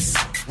 let's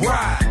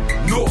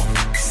ride.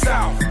 North,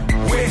 south,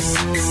 west,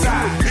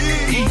 side,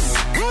 east,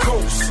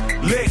 coast,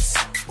 let's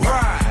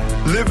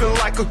ride. Living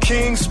like a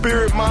king,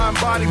 spirit, mind,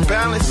 body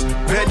balance.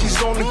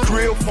 Veggies on the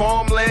grill,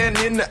 farmland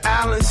in the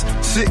islands.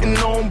 Sitting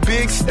on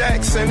big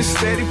stacks and a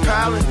steady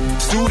piling.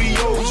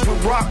 Studios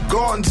with rock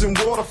gardens and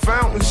water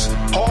fountains.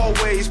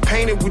 Hallways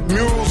painted with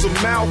murals of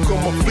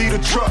Malcolm. A fleet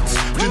of trucks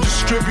to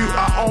distribute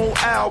our own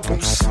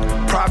albums.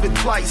 Private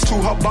flights to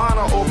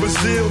Havana or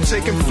Brazil.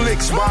 Taking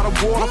flicks by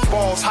the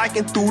waterfalls.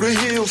 Hiking through the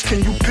hills.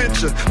 Can you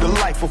picture the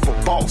life of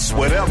a boss?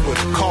 Whatever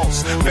the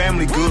cost.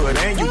 Family good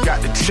and you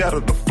got the cheddar,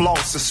 the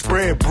floss. To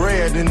spread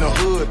bread in the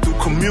hood through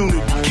community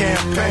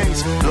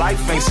campaigns.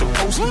 Life ain't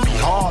supposed to be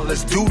hard,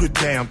 let's do the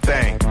damn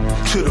thing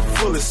to the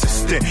fullest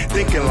extent.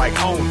 Thinking like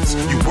owners,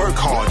 you work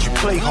hard, you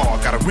play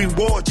hard, gotta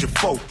reward your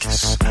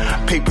focus.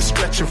 Paper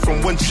stretching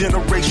from one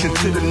generation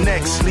to the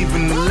next,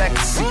 leaving a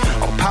legacy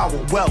of power,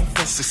 wealth,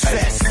 and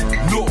success.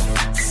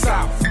 North,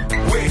 south,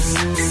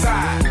 west,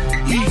 side,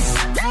 east,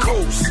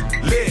 coast,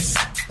 let's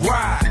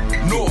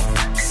ride.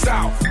 North,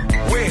 south,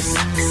 west,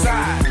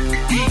 side,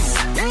 east,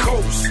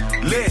 coast,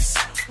 let's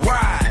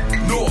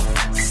ride.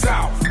 North,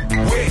 south,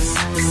 west,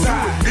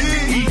 side,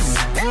 east,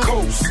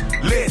 coast,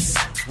 let's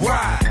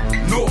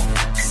ride.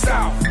 North,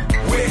 south,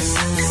 west,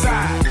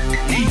 side,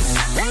 east,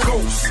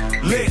 coast,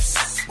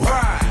 let's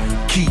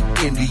ride. Key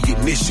in the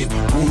ignition,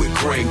 wood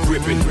grain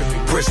gripping.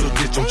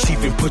 Presidential on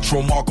chief and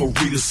Patron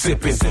margarita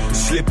sipping.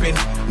 Slipping,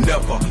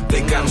 never,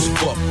 they got us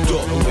fucked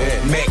up.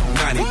 Mac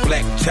 90,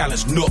 black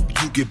challenge, nup,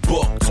 you get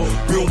bucked.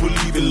 We don't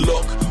believe in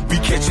luck, we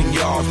catching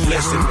y'all's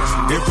blessing.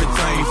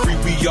 Everything free,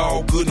 we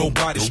all good,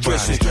 nobody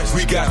stressing.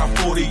 We got our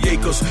 40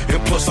 acres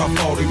and plus our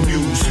 40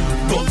 mules.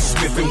 Buck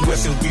Smith and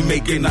Wesson, we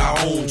making our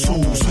own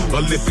tools.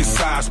 Olympic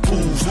sized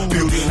pools,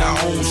 building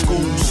our own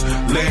schools.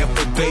 Land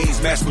for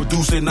days, mass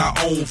producing our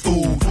own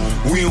food.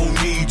 We don't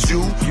need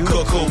you,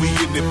 cause we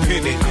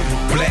independent.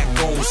 Black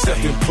owned,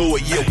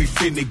 self-employed, yeah, we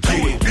finna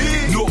get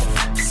it.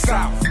 North,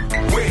 south,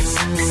 west,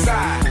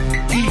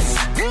 side, east,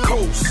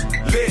 coast,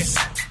 let's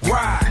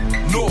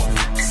ride.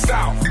 North,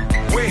 south,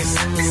 west,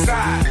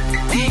 side,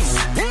 east,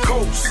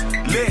 coast,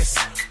 let's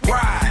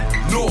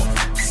ride.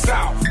 North,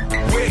 south,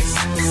 west,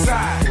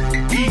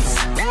 side, east,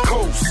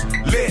 coast,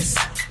 let's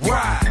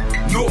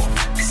ride.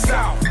 North,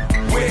 south,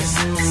 west,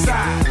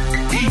 side,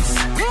 east,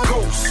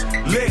 coast,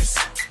 let's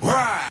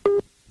ride.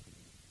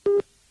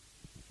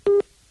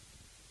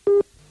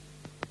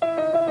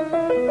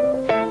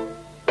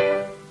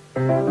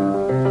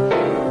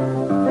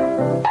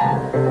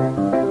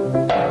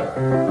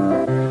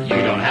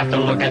 To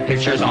look at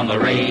pictures on the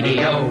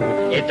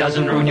radio. It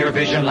doesn't ruin your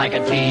vision like a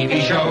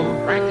TV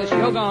show. Practice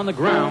yoga on the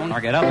ground or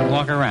get up and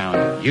walk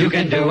around. You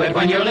can do it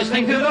when you're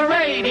listening to the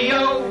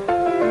radio.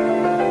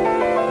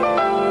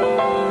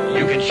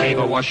 You can shave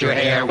or wash your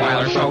hair while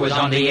our show is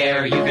on the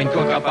air. You can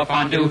cook up a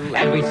fondue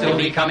and we'd still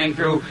be coming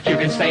through. You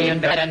can stay in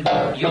bed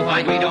and you'll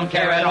find we don't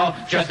care at all,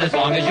 just as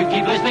long as you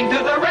keep listening to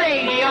the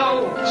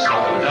radio. So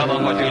tell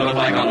them what you look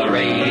like on the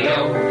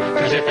radio,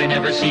 cause if they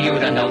never see you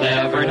then they'll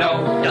never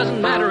know.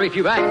 Doesn't matter if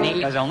you act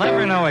neat, cause they'll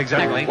never know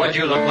exactly what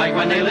you look like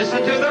when they listen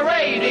to the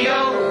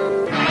radio.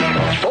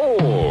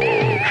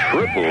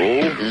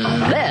 Triple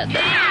Z.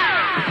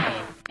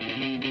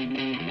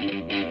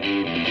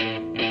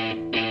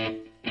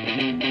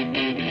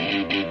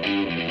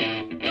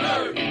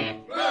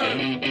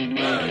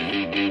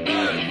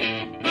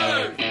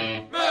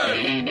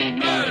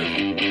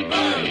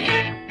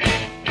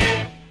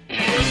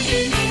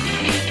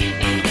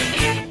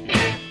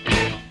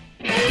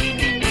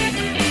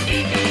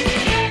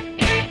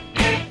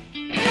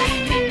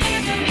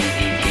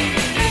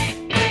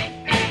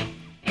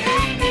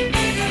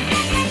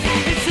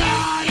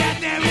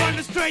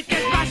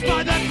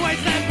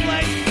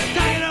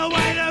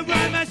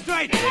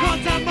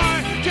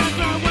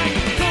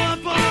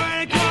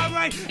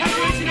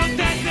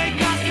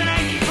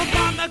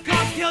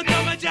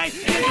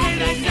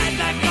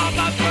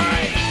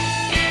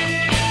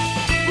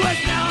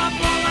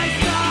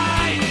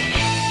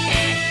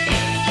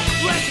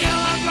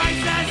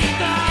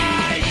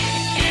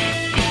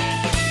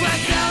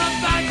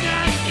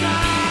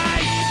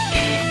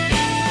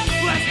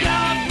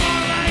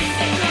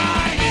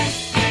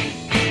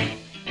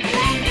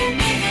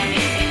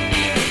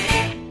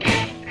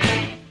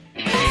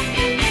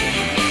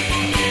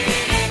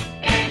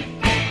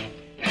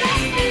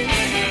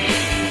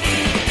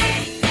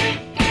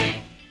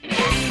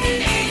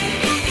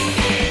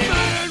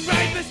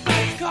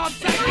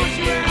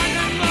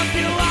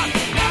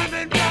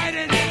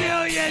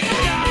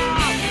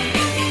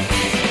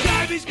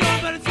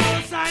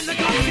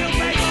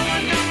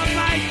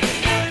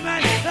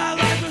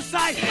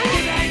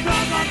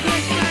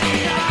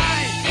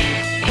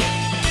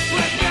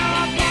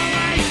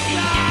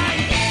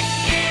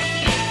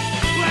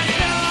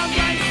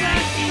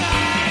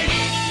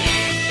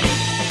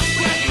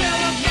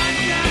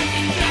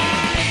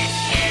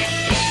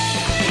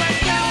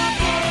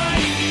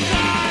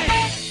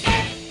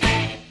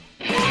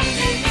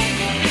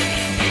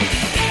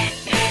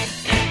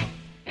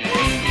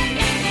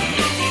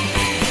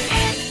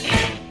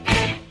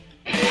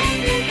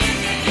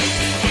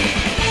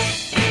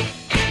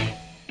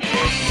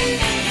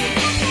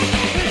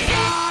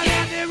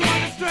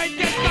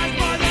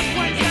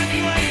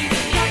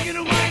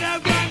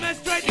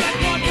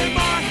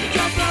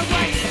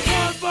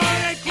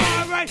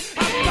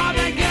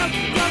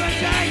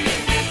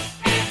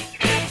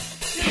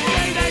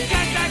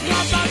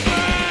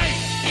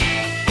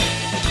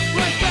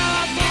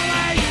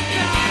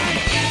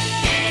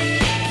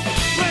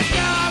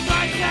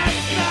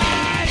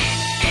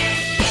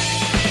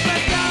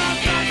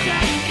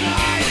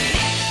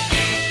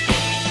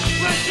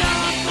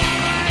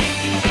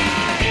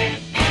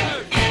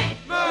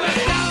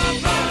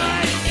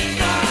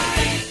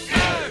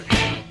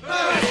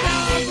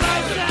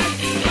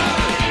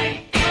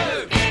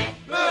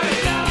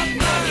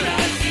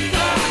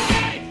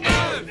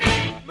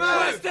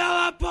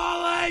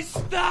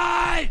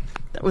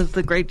 Was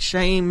The Great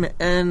Shame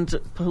and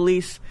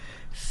Police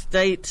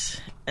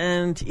State,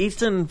 and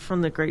Easton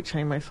from The Great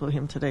Shame. I saw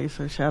him today,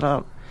 so shout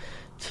out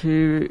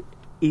to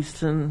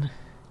Easton,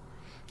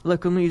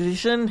 local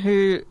musician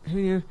who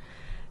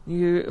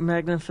knew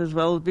Magnus as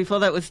well. Before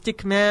that was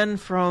Stickman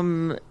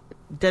from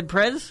Dead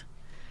Prez,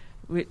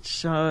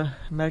 which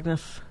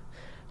Magnus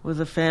was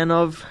a fan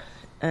of,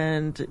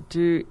 and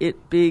Do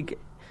It Big.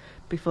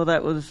 Before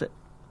that was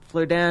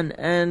Slow Down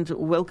and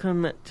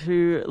Welcome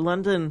to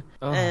London.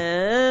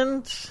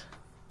 And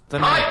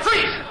Hi,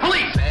 freeze!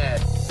 Police!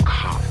 Bad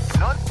cop.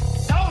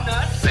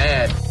 Donut.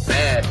 Bad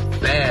cop.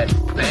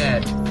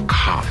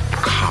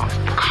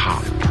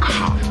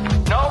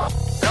 No.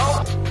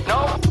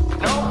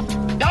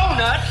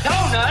 Donut.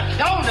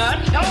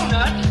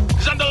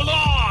 It's under the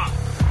law,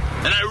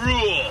 and I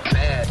rule.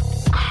 Bad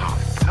cop.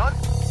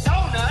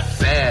 Donut.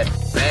 Bad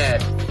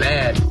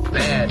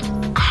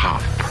cop.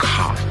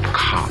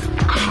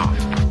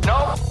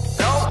 No.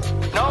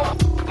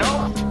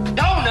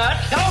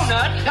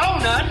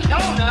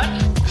 Donut.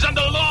 It's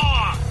under the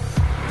law,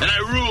 and I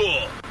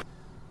rule.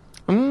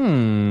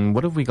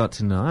 What have we got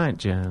tonight,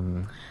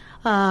 Jen?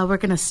 We're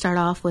going to start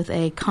off with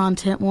a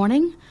content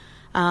warning.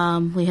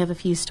 We have a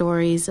few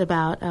stories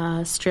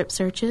about strip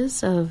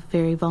searches of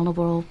very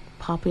vulnerable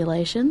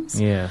populations.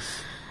 Yes.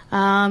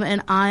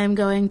 And I'm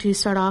going to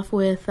start off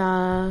with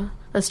a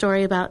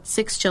story about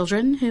 6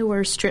 children who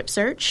were strip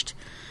searched.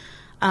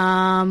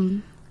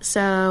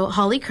 So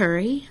Holly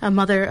Curry, a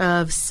mother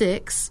of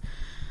 6,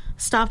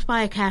 stopped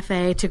by a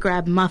cafe to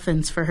grab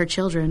muffins for her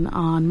children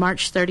on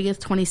March 30th,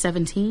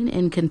 2017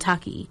 in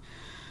Kentucky.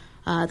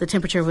 The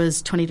temperature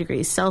was 20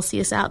 degrees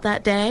Celsius out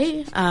that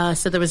day,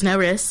 so there was no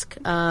risk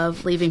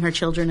of leaving her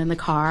children in the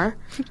car.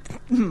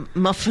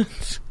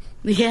 Muffins?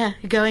 Yeah,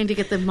 going to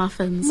get the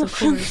muffins, of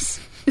course.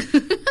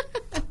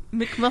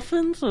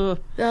 McMuffins or?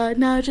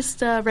 No,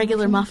 just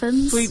regular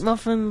muffins. Sweet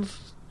muffins?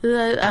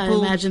 I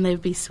imagine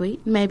they'd be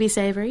sweet, maybe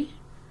savory.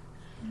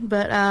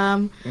 But,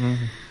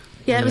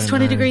 yeah, it was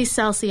 20 degrees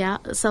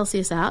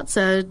Celsius out,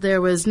 so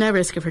there was no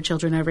risk of her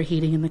children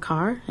overheating in the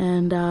car,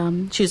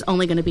 and she was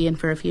only going to be in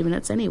for a few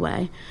minutes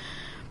anyway.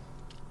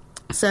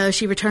 So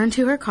she returned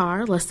to her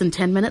car less than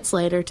 10 minutes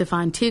later to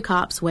find 2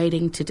 cops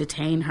waiting to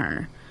detain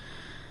her.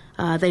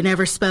 They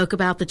never spoke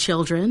about the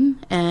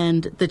children,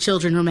 and the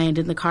children remained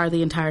in the car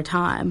the entire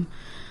time.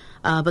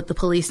 But the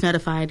police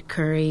notified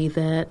Curry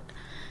that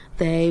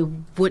they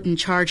wouldn't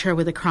charge her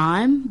with a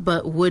crime,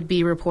 but would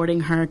be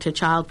reporting her to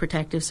Child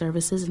Protective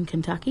Services in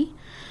Kentucky.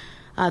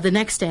 The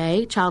next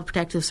day, Child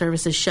Protective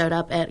Services showed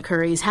up at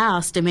Curry's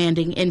house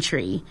demanding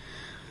entry.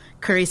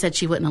 Curry said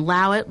she wouldn't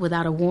allow it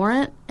without a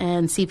warrant,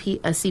 and a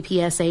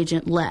CPS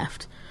agent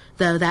left,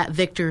 though that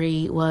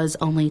victory was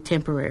only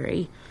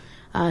temporary.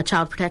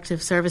 Child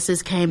Protective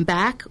Services came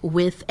back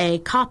with a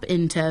cop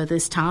in tow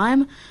this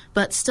time,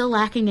 but still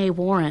lacking a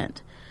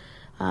warrant.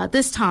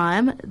 This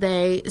time,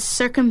 they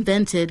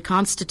circumvented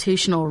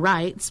constitutional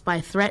rights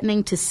by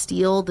threatening to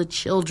steal the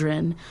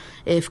children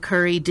if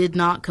Curry did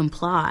not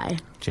comply.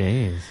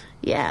 Jeez.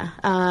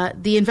 Yeah.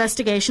 The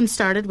investigation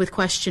started with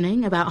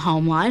questioning about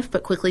home life,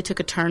 but quickly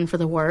took a turn for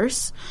the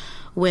worse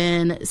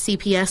when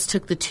CPS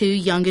took the 2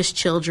 youngest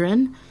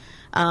children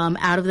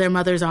out of their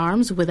mother's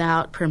arms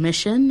without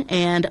permission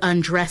and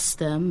undressed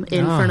them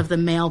in front of the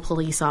male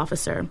police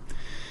officer.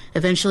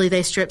 Eventually,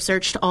 they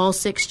strip-searched all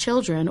 6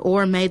 children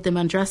or made them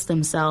undress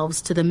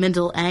themselves to the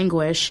mental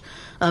anguish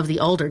of the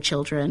older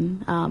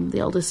children,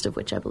 the oldest of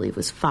which I believe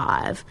was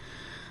 5.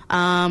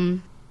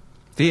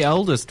 The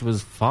eldest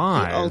was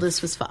 5? The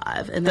oldest was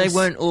 5. And they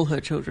weren't all her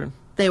children?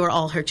 They were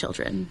all her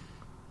children.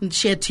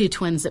 She had 2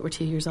 twins that were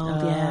 2 years old,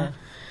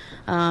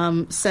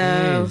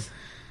 So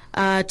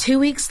 2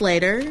 weeks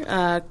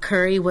later,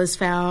 Curry was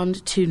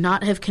found to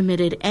not have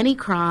committed any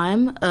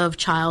crime of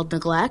child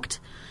neglect.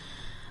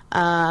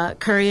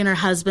 Curry and her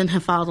husband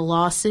have filed a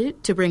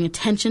lawsuit to bring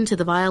attention to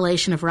the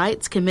violation of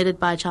rights committed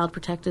by Child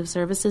Protective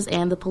Services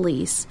and the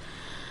police.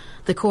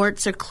 The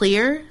courts are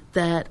clear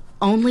that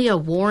only a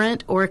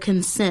warrant or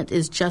consent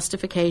is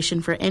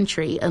justification for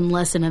entry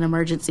unless in an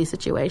emergency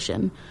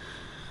situation.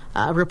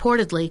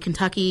 Reportedly,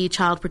 Kentucky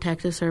Child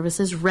Protective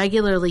Services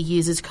regularly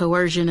uses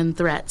coercion and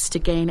threats to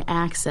gain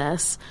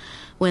access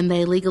when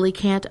they legally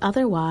can't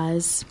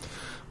otherwise.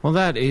 Well,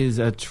 that is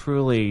a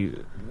truly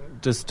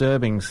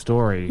disturbing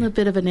story. A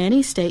bit of a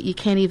nanny state. You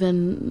can't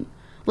even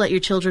let your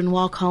children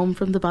walk home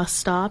from the bus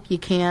stop. You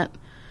can't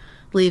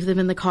leave them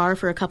in the car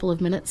for a couple of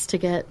minutes to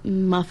get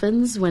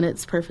muffins when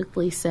it's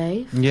perfectly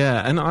safe.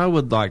 Yeah, and I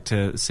would like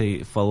to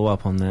see follow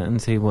up on that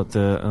and see what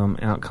the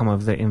outcome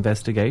of the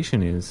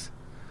investigation is.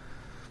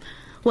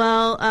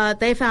 Well,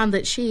 they found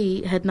that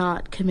she had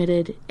not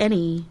committed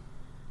anything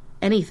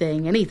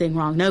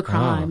wrong, no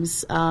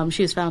crimes.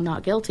 She was found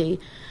not guilty.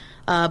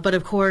 But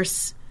of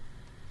course,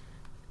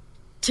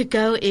 to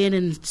go in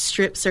and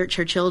strip search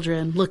her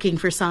children looking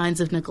for signs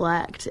of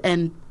neglect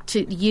and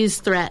to use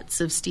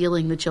threats of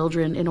stealing the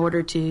children in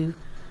order to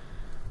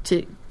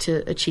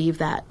achieve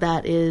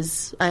that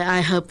is,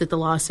 I hope that the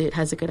lawsuit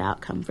has a good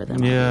outcome for them,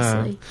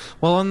 obviously.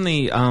 Well, on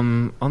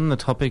the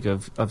topic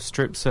of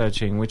strip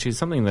searching, which is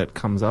something that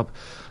comes up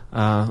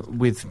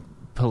with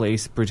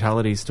police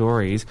brutality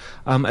stories.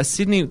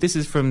 This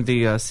is from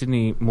the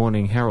Sydney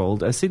Morning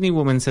Herald. A Sydney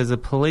woman says a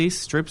police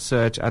strip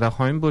search at a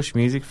Homebush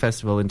music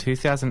festival in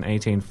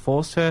 2018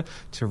 forced her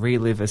to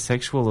relive a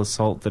sexual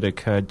assault that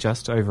occurred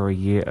just over a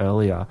year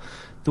earlier.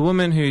 The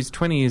woman, who's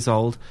 20 years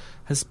old,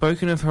 has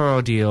spoken of her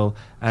ordeal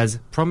as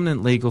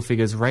prominent legal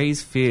figures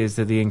raise fears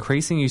that the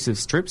increasing use of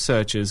strip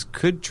searches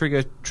could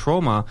trigger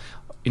trauma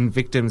in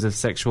victims of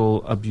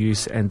sexual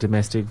abuse and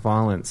domestic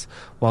violence,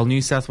 while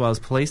New South Wales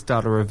police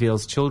data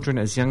reveals children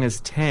as young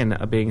as 10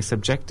 are being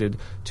subjected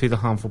to the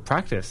harmful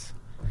practice.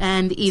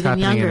 And even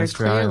younger,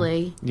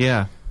 clearly.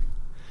 Yeah.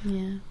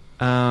 Yeah.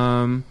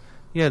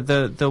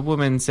 The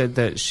woman said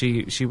that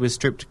she was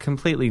stripped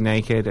completely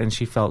naked and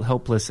she felt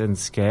helpless and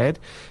scared.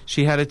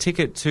 She had a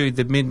ticket to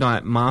the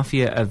Midnight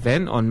Mafia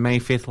event on May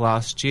 5th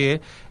last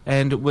year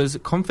and was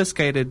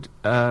confiscated.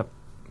 Her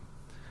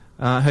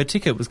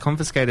ticket was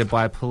confiscated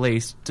by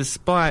police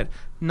despite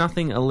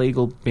nothing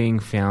illegal being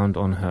found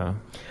on her.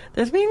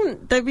 They've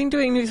been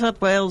doing New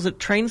South Wales at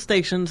train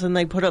stations, and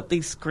they put up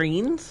these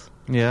screens.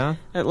 Yeah.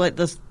 At like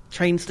this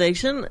train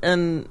station,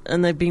 and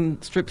they've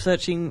been strip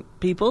searching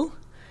people.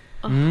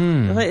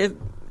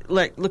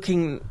 Like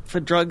looking for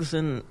drugs,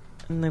 and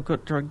they've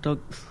got drug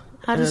dogs.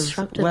 How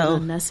disruptive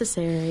and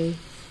unnecessary.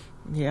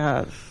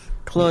 Yeah.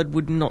 Claude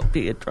would not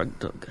be a drug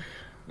dog.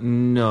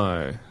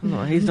 No,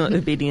 he's not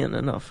obedient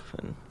enough,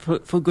 and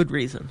for good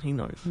reason. He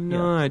knows.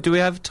 No, yeah. Do we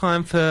have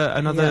time for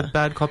another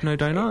bad cop no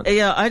donut?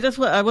 Yeah,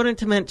 I wanted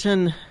to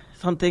mention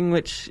something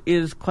which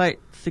is quite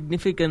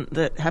significant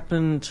that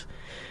happened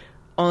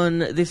on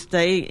this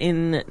day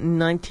in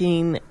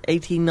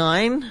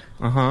 1989.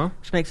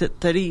 Which makes it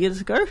 30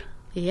 years ago.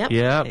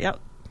 Yep.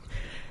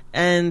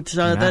 And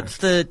that's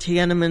the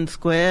Tiananmen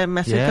Square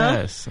massacre.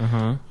 Yes.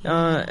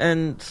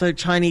 And so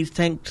Chinese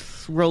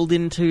tanks rolled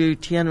into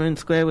Tiananmen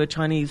Square where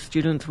Chinese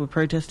students were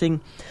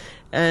protesting,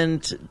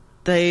 and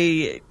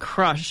they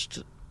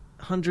crushed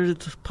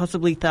hundreds,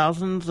 possibly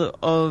thousands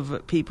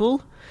of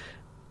people.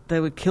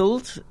 They were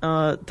killed.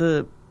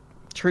 The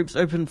troops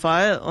opened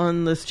fire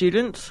on the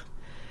students,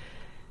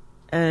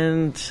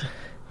 and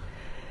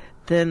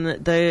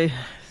then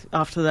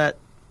after that,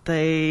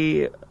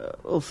 they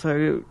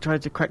also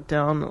tried to crack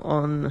down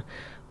on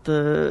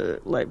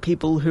the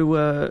people who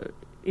were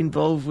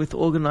involved with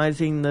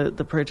organising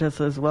the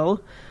protests as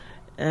well,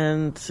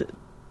 and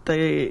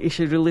they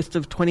issued a list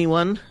of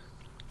 21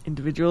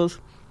 individuals.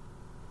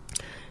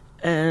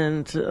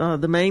 And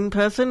the main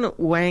person,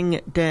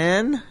 Wang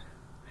Dan,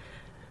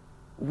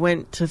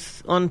 went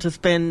on to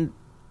spend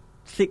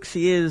 6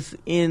 years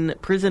in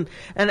prison.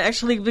 And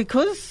actually,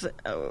 because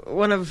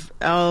one of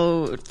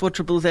our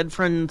 4ZZZ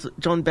friends,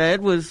 John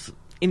Baird, was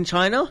in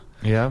China.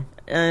 Yeah.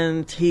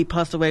 And he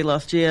passed away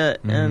last year,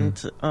 and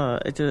I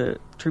did a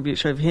tribute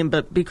show for him.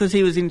 But because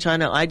he was in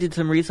China, I did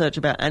some research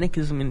about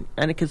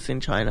anarchists in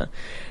China.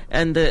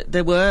 And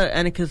there were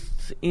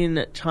anarchists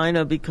in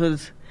China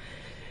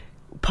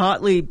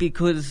partly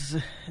because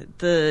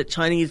the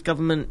Chinese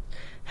government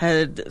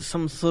had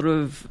some sort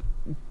of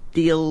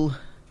deal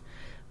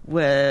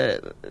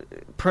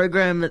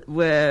program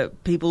where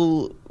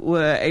people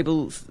were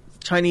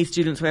Chinese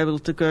students were able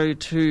to go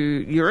to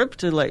Europe,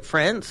 to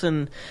France,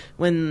 and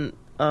when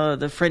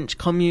the French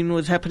Commune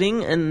was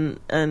happening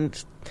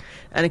and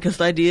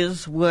anarchist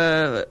ideas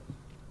were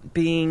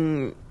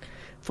being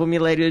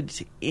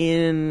formulated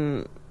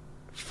in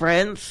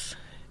France,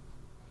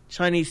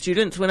 Chinese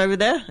students went over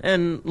there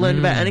and learned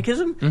about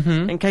anarchism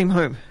and came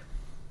home,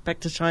 back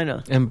to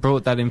China. And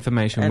brought that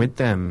information with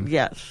them.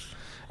 Yes.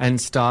 And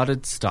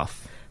started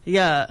stuff.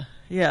 Yeah.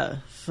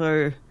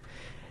 So,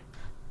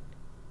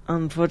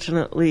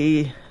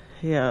 unfortunately,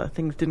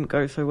 things didn't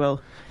go so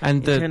well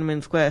in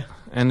Tiananmen Square.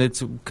 And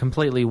it's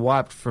completely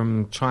wiped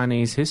from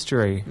Chinese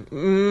history.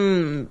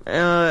 And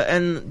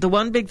the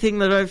one big thing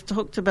that I've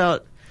talked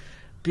about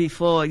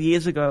before,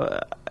 years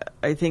ago,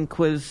 I think,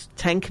 was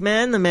Tank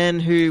Man, the man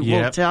who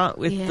walked out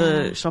with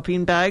the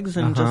shopping bags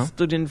and just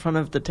stood in front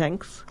of the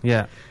tanks.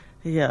 Yeah.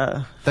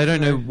 Yeah. They don't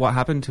know what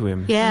happened to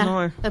him. Yeah.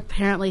 No.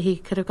 Apparently he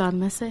could have gone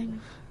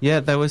missing. Yeah,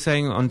 they were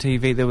saying on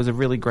TV, there was a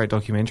really great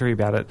documentary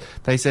about it.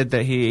 They said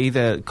that he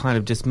either kind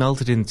of just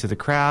melted into the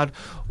crowd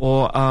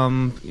or,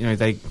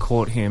 they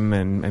caught him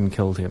and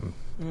killed him.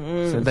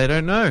 So they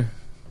don't know.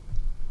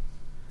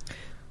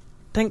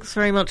 Thanks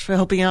very much for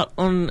helping out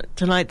on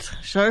tonight's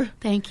show.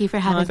 Thank you for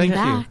having me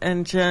back.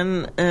 And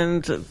Jen,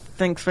 and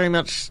thanks very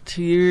much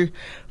to you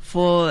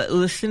for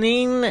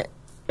listening.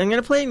 I'm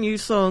going to play a new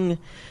song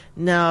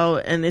now,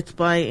 and it's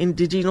by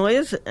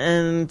Indigenoise,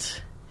 and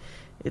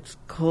it's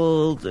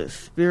called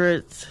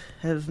Spirit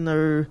Has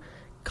No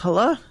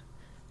Colour.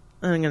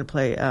 And I'm going to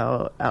play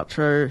our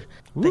outro.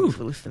 Ooh. Thanks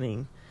for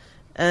listening.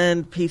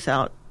 And peace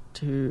out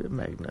to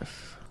Magnus.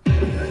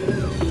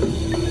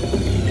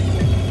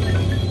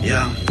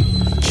 Yeah,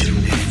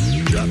 tune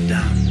in, drop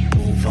down,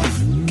 move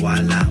on,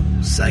 wild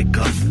out,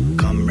 psycho,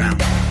 come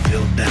round,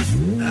 feel that,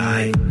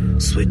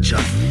 alright, switch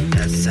up,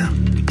 that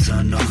sound, we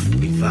turn on,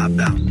 we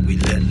vibe out, we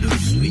let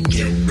loose, we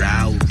get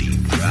rowdy,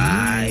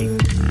 right?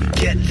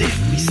 Get lit,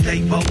 we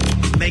stay woke,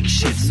 we make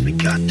shifts, we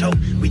got dope,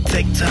 we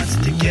take turns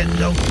to get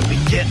low, we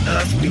get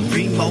us, we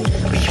remote,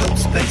 we hold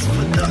space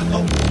for the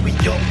hope, we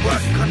all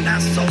work on our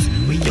souls,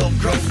 we all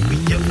grow, we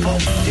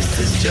evolve, this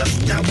is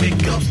just how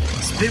it goes,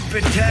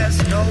 spirit has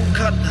no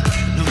color,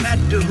 no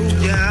matter who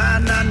you are,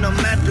 no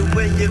matter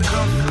where you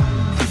come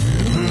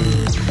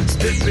from,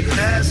 spirit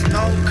has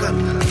no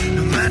color,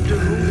 no matter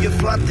who your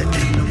father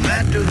and no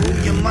matter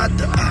who your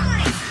mother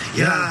are,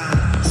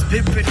 yeah,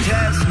 spirit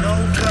has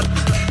no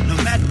color. No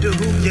matter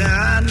who you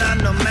are,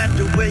 no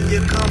matter where you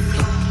come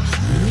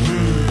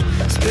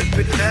from.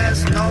 Spirit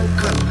has no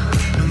color.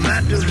 No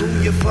matter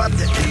who your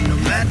father and no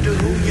matter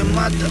who your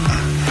mother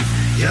are.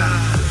 Yeah,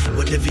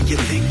 whatever you're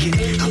thinking,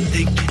 I'm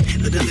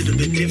thinking, but a little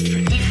bit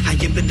different. I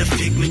am in the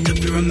figment of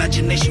your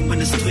imagination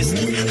when it's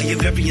twisted. I am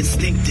very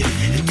instinctive,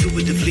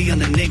 intuitively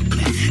on an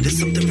inkling. There's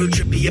something real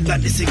trippy about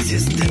this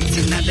existence,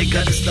 and now they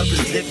gotta stop us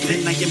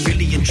living. I am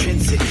really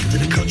intrinsic to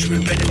the culture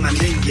embedded in my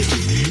lineage.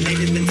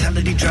 Native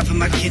mentality driving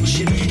my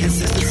kinship.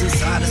 Ancestors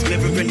inside us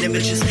mirroring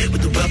images. With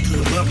the wealth of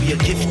the world we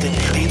are gifted.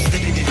 I am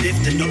steadily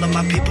lifting all of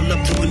my people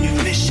up to a new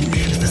mission.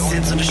 As the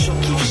sense on the shore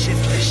keeps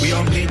shifting. We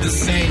all bleed the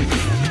same.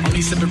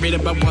 Only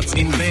separated by what's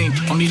in vain.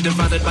 Only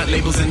divided by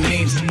labels and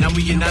names. Now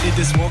we united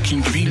this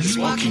walking dream. This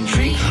walking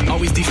dream.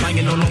 Always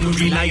defying, no longer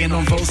relying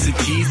on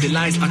falsities. The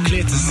lies are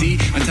clear to see.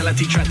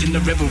 Mentality trapped in the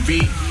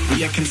revelry.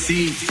 We are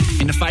conceived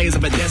in the fires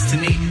of a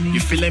destiny. You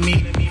feeling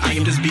me? I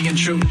am just being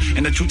true.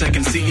 And the truth I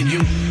can see in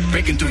you.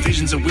 Breaking through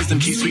visions of wisdom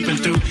keep sweeping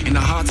through. In the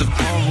hearts of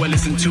all who I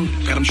listen to.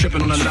 God, I'm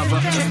tripping on a lover.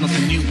 That's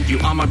nothing new. You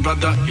are my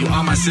brother. You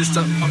are my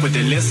sister. With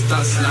the list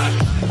I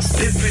slide.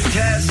 Spirit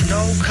has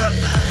no color.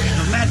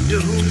 No matter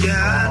who you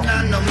are,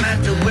 no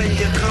matter where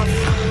you come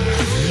from.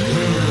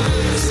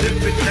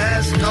 Slip it,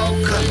 there's no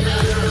color.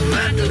 No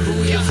matter who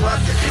your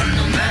father and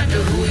no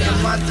matter who your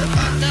mother.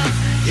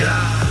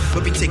 Yeah.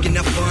 We'll be taking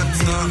that fun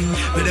time,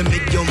 better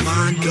make your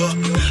mind up.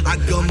 I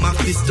got my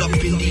fist up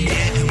in the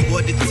air, and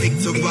what it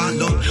takes to rise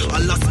up.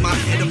 I lost my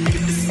head up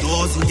in the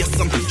stars, and yes,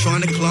 I'm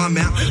trying to climb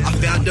out. I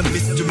found a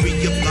mystery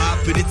of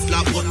life, but it's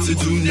like what to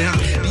do now.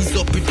 These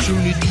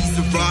opportunities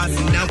arise,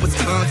 and now it's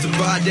time to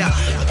ride out.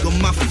 I got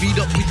my feet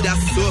up with that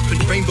surf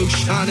and rainbow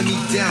shining me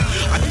down.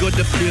 I got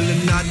the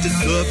feeling I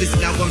deserve this,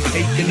 now I'm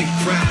taking the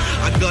crown.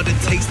 I got a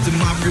taste of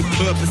my real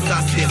purpose, I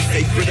said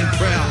sacred and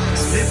proud.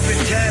 Slip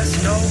it,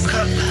 there's no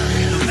color.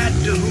 No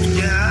matter who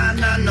you are,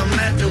 no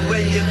matter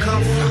where you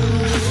come from.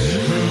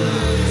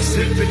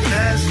 Slip it,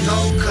 there's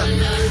no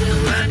color. No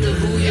matter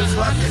who your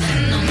father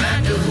and no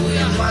matter who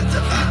your mother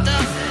are.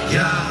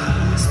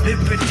 Yeah,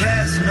 slip it,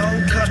 there's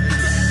no color.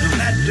 No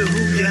matter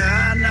who you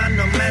are,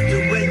 no matter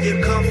where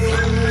you come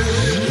from.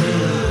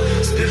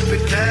 Slip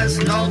it, there's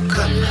no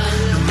color.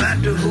 No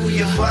matter who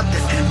your father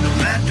and no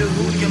matter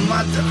who your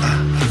mother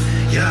are.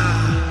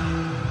 Yeah.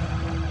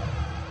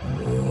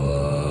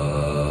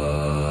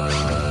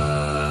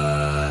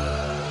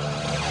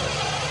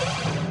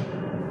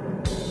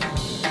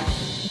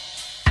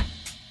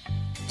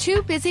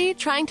 Too busy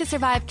trying to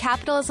survive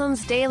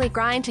capitalism's daily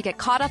grind to get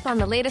caught up on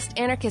the latest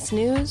anarchist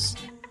news?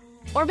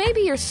 Or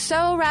maybe you're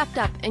so wrapped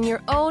up in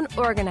your own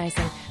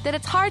organizing that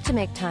it's hard to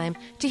make time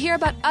to hear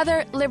about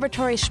other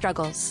liberatory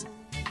struggles.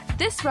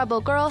 This Rebel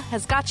Girl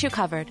has got you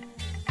covered.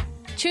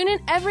 Tune in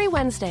every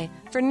Wednesday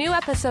for new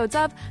episodes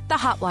of The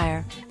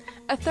Hotwire,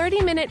 a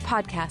 30-minute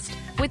podcast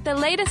with the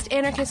latest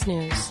anarchist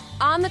news,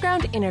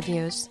 on-the-ground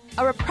interviews,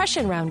 a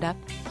repression roundup,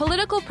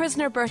 political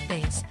prisoner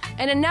birthdays,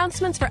 and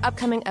announcements for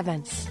upcoming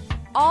events.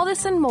 All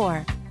this and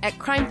more at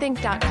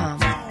crimethink.com.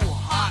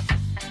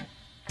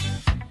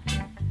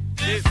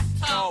 This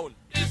town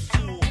is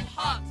too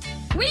hot.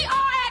 We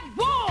are at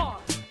war!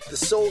 The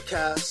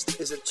Soulcast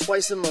is a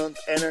twice-a-month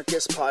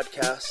anarchist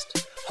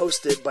podcast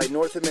hosted by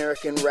North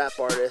American rap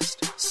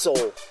artist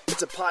Soul.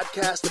 It's a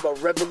podcast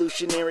about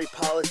revolutionary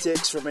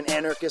politics from an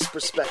anarchist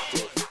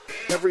perspective.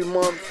 Every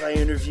month I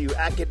interview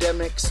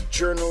academics,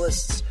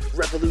 journalists,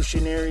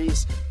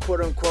 revolutionaries,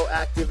 quote-unquote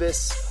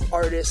activists,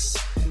 artists,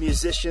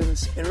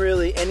 musicians, and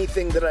really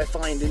anything that I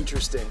find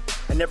interesting.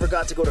 I never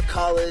got to go to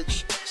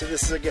college, so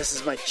this, I guess,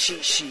 is my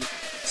cheat sheet.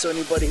 So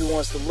anybody who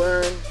wants to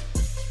learn,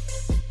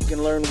 you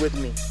can learn with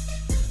me.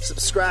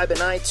 Subscribe in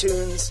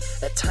iTunes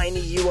at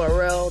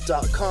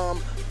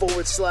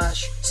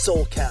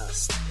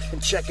tinyurl.com/Soulcast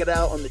and check it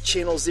out on the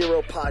Channel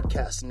Zero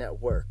Podcast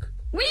Network.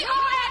 We are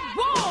at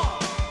war!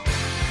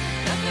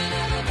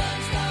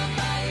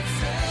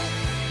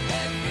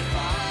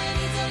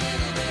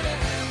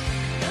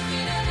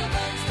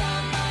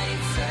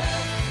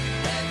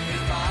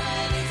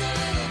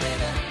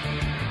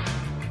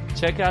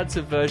 Check out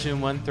Subversion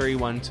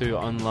 1312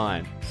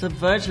 online.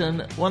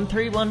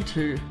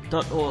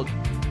 Subversion1312.org.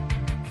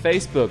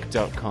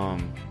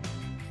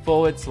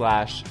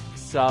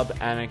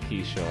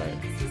 Facebook.com/Sub-Anarchy Show.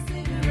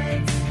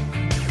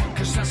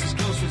 Cause that's as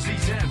close as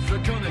he's ever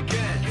gonna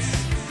get.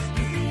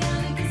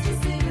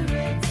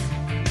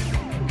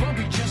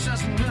 Bobby just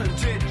hasn't learned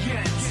it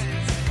yet.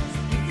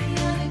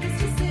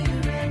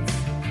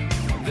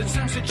 The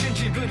times are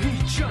changing, but he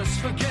just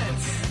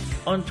forgets.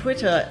 On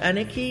Twitter,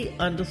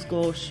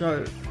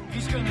 anarchy_show.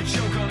 He's gonna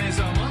choke on his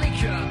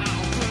harmonica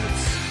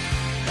outwards.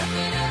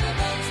 Nothing ever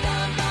burns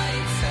down by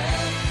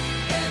itself.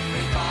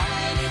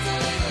 Everybody needs a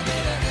little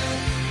bit of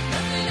help.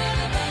 Nothing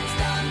ever burns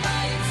down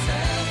by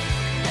itself.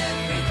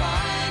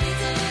 Everybody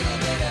needs a little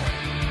bit of.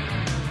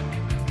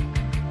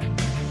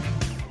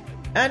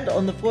 And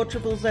on the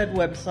 4ZZZ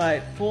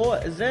website,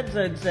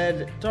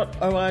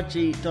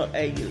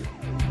 4zzz.org.au.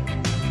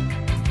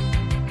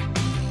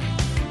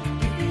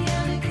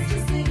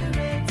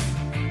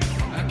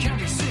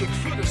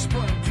 For the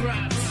spoiled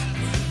brats.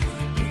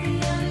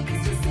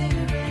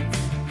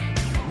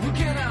 We'll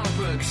get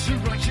Albert to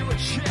write you a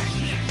check.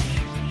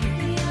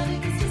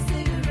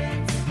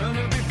 And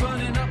he'll be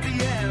burning up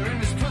the air in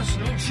his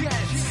personal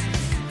jet.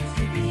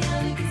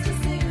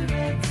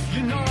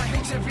 You know I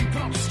hate every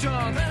pop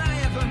star that I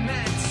ever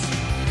met.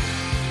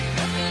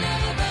 Nothing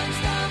ever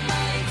burns down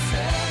by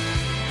itself.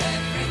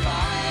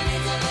 Everybody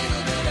needs a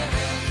little bit of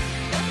help.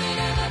 Nothing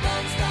ever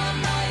burns down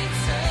by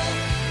itself.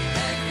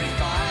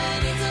 Everybody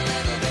needs a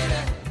little bit of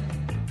help.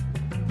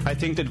 I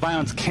think that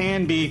violence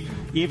can be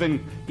even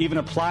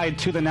applied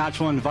to the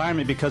natural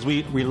environment because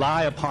we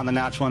rely upon the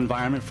natural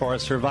environment for our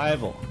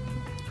survival.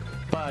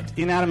 But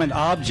inanimate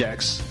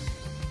objects,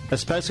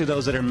 especially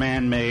those that are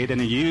man-made and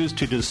are used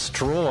to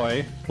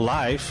destroy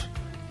life,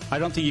 I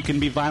don't think you can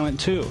be violent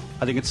to.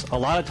 I think it's a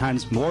lot of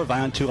times more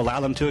violent to allow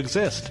them to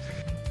exist.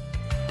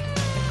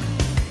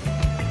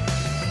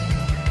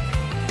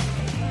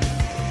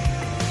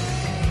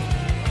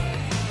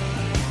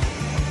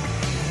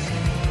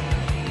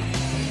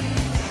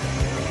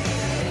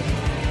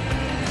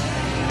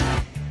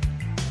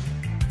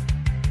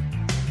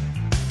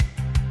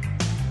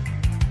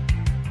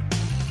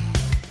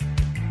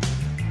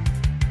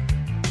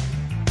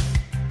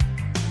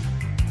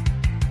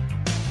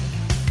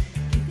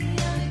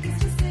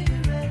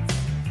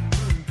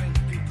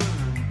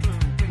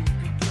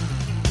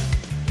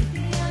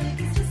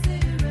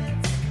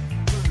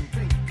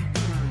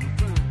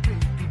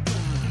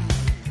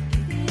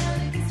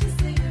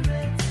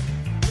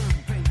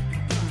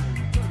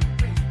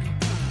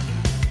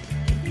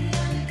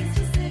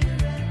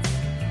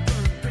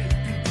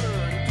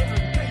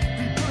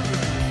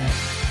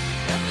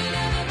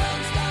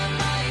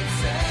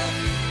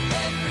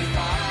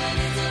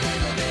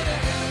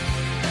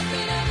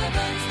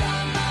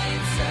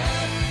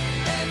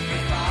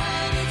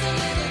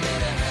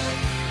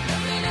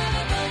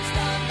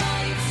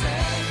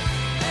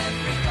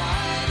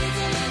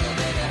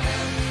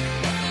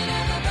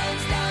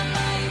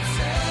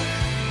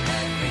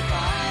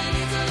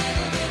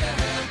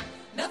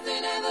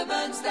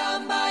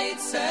 down by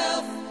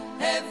itself.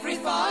 Every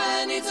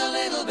fire needs a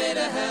little bit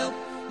of help.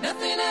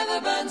 Nothing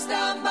ever burns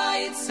down by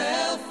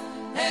itself.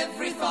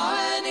 Every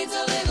fire needs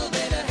a little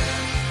bit of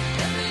help.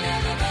 Nothing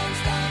ever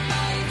burns down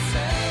by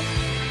itself.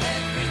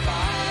 Every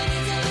fire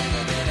needs a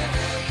little bit of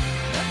help.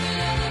 Nothing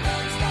ever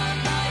burns down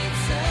by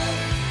itself.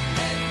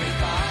 Every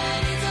fire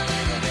needs a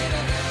little bit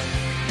of help.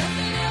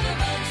 Nothing ever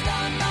burns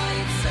down by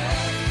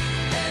itself.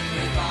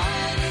 Every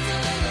fire needs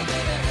a little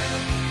bit of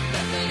help.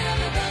 Nothing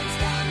ever burns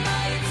down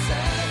by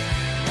itself.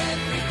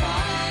 Every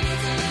fire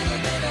needs a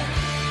little bit of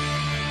help.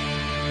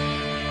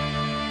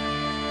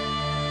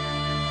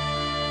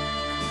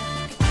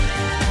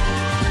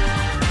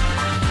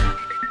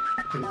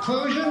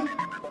 Conclusion?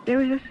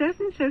 There is a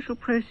certain social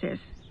process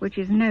which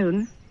is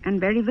known and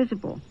very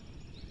visible,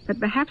 but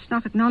perhaps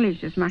not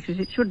acknowledged as much as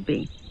it should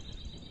be.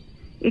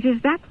 It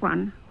is that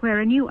one where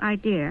a new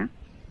idea,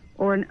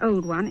 or an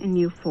old one in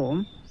new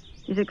form,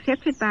 is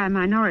accepted by a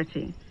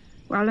minority,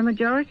 while the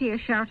majority are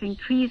shouting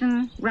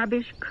treason,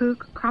 rubbish,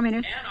 kook,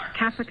 communist,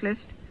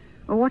 capitalist,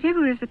 or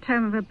whatever is the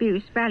term of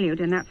abuse valued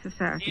in that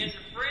society.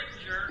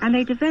 And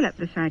they develop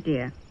this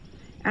idea,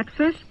 at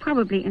first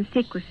probably in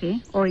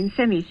secrecy or in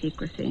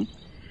semi-secrecy,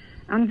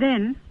 and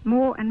then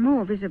more and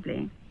more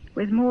visibly,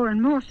 with more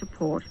and more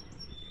support,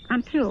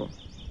 until,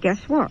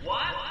 guess what?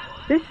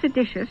 This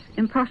seditious,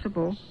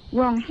 impossible,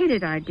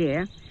 wrong-headed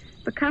idea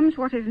becomes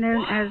what is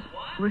known as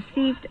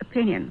received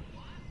opinion,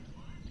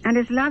 and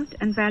is loved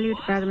and valued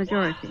by the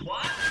majority.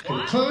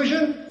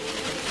 Conclusion?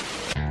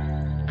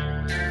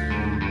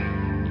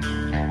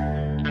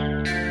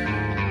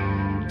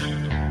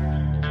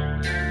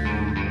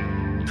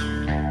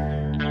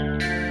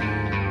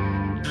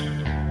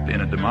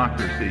 In a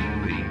democracy,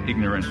 the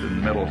ignorant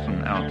and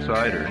meddlesome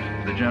outsiders,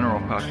 the general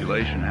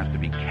population, have to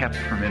be kept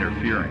from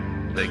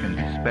interfering. They can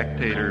be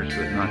spectators,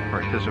 but not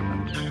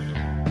participants.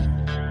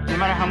 No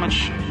matter how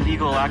much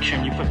legal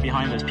action you put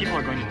behind this, people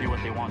are going to do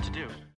what they want to do.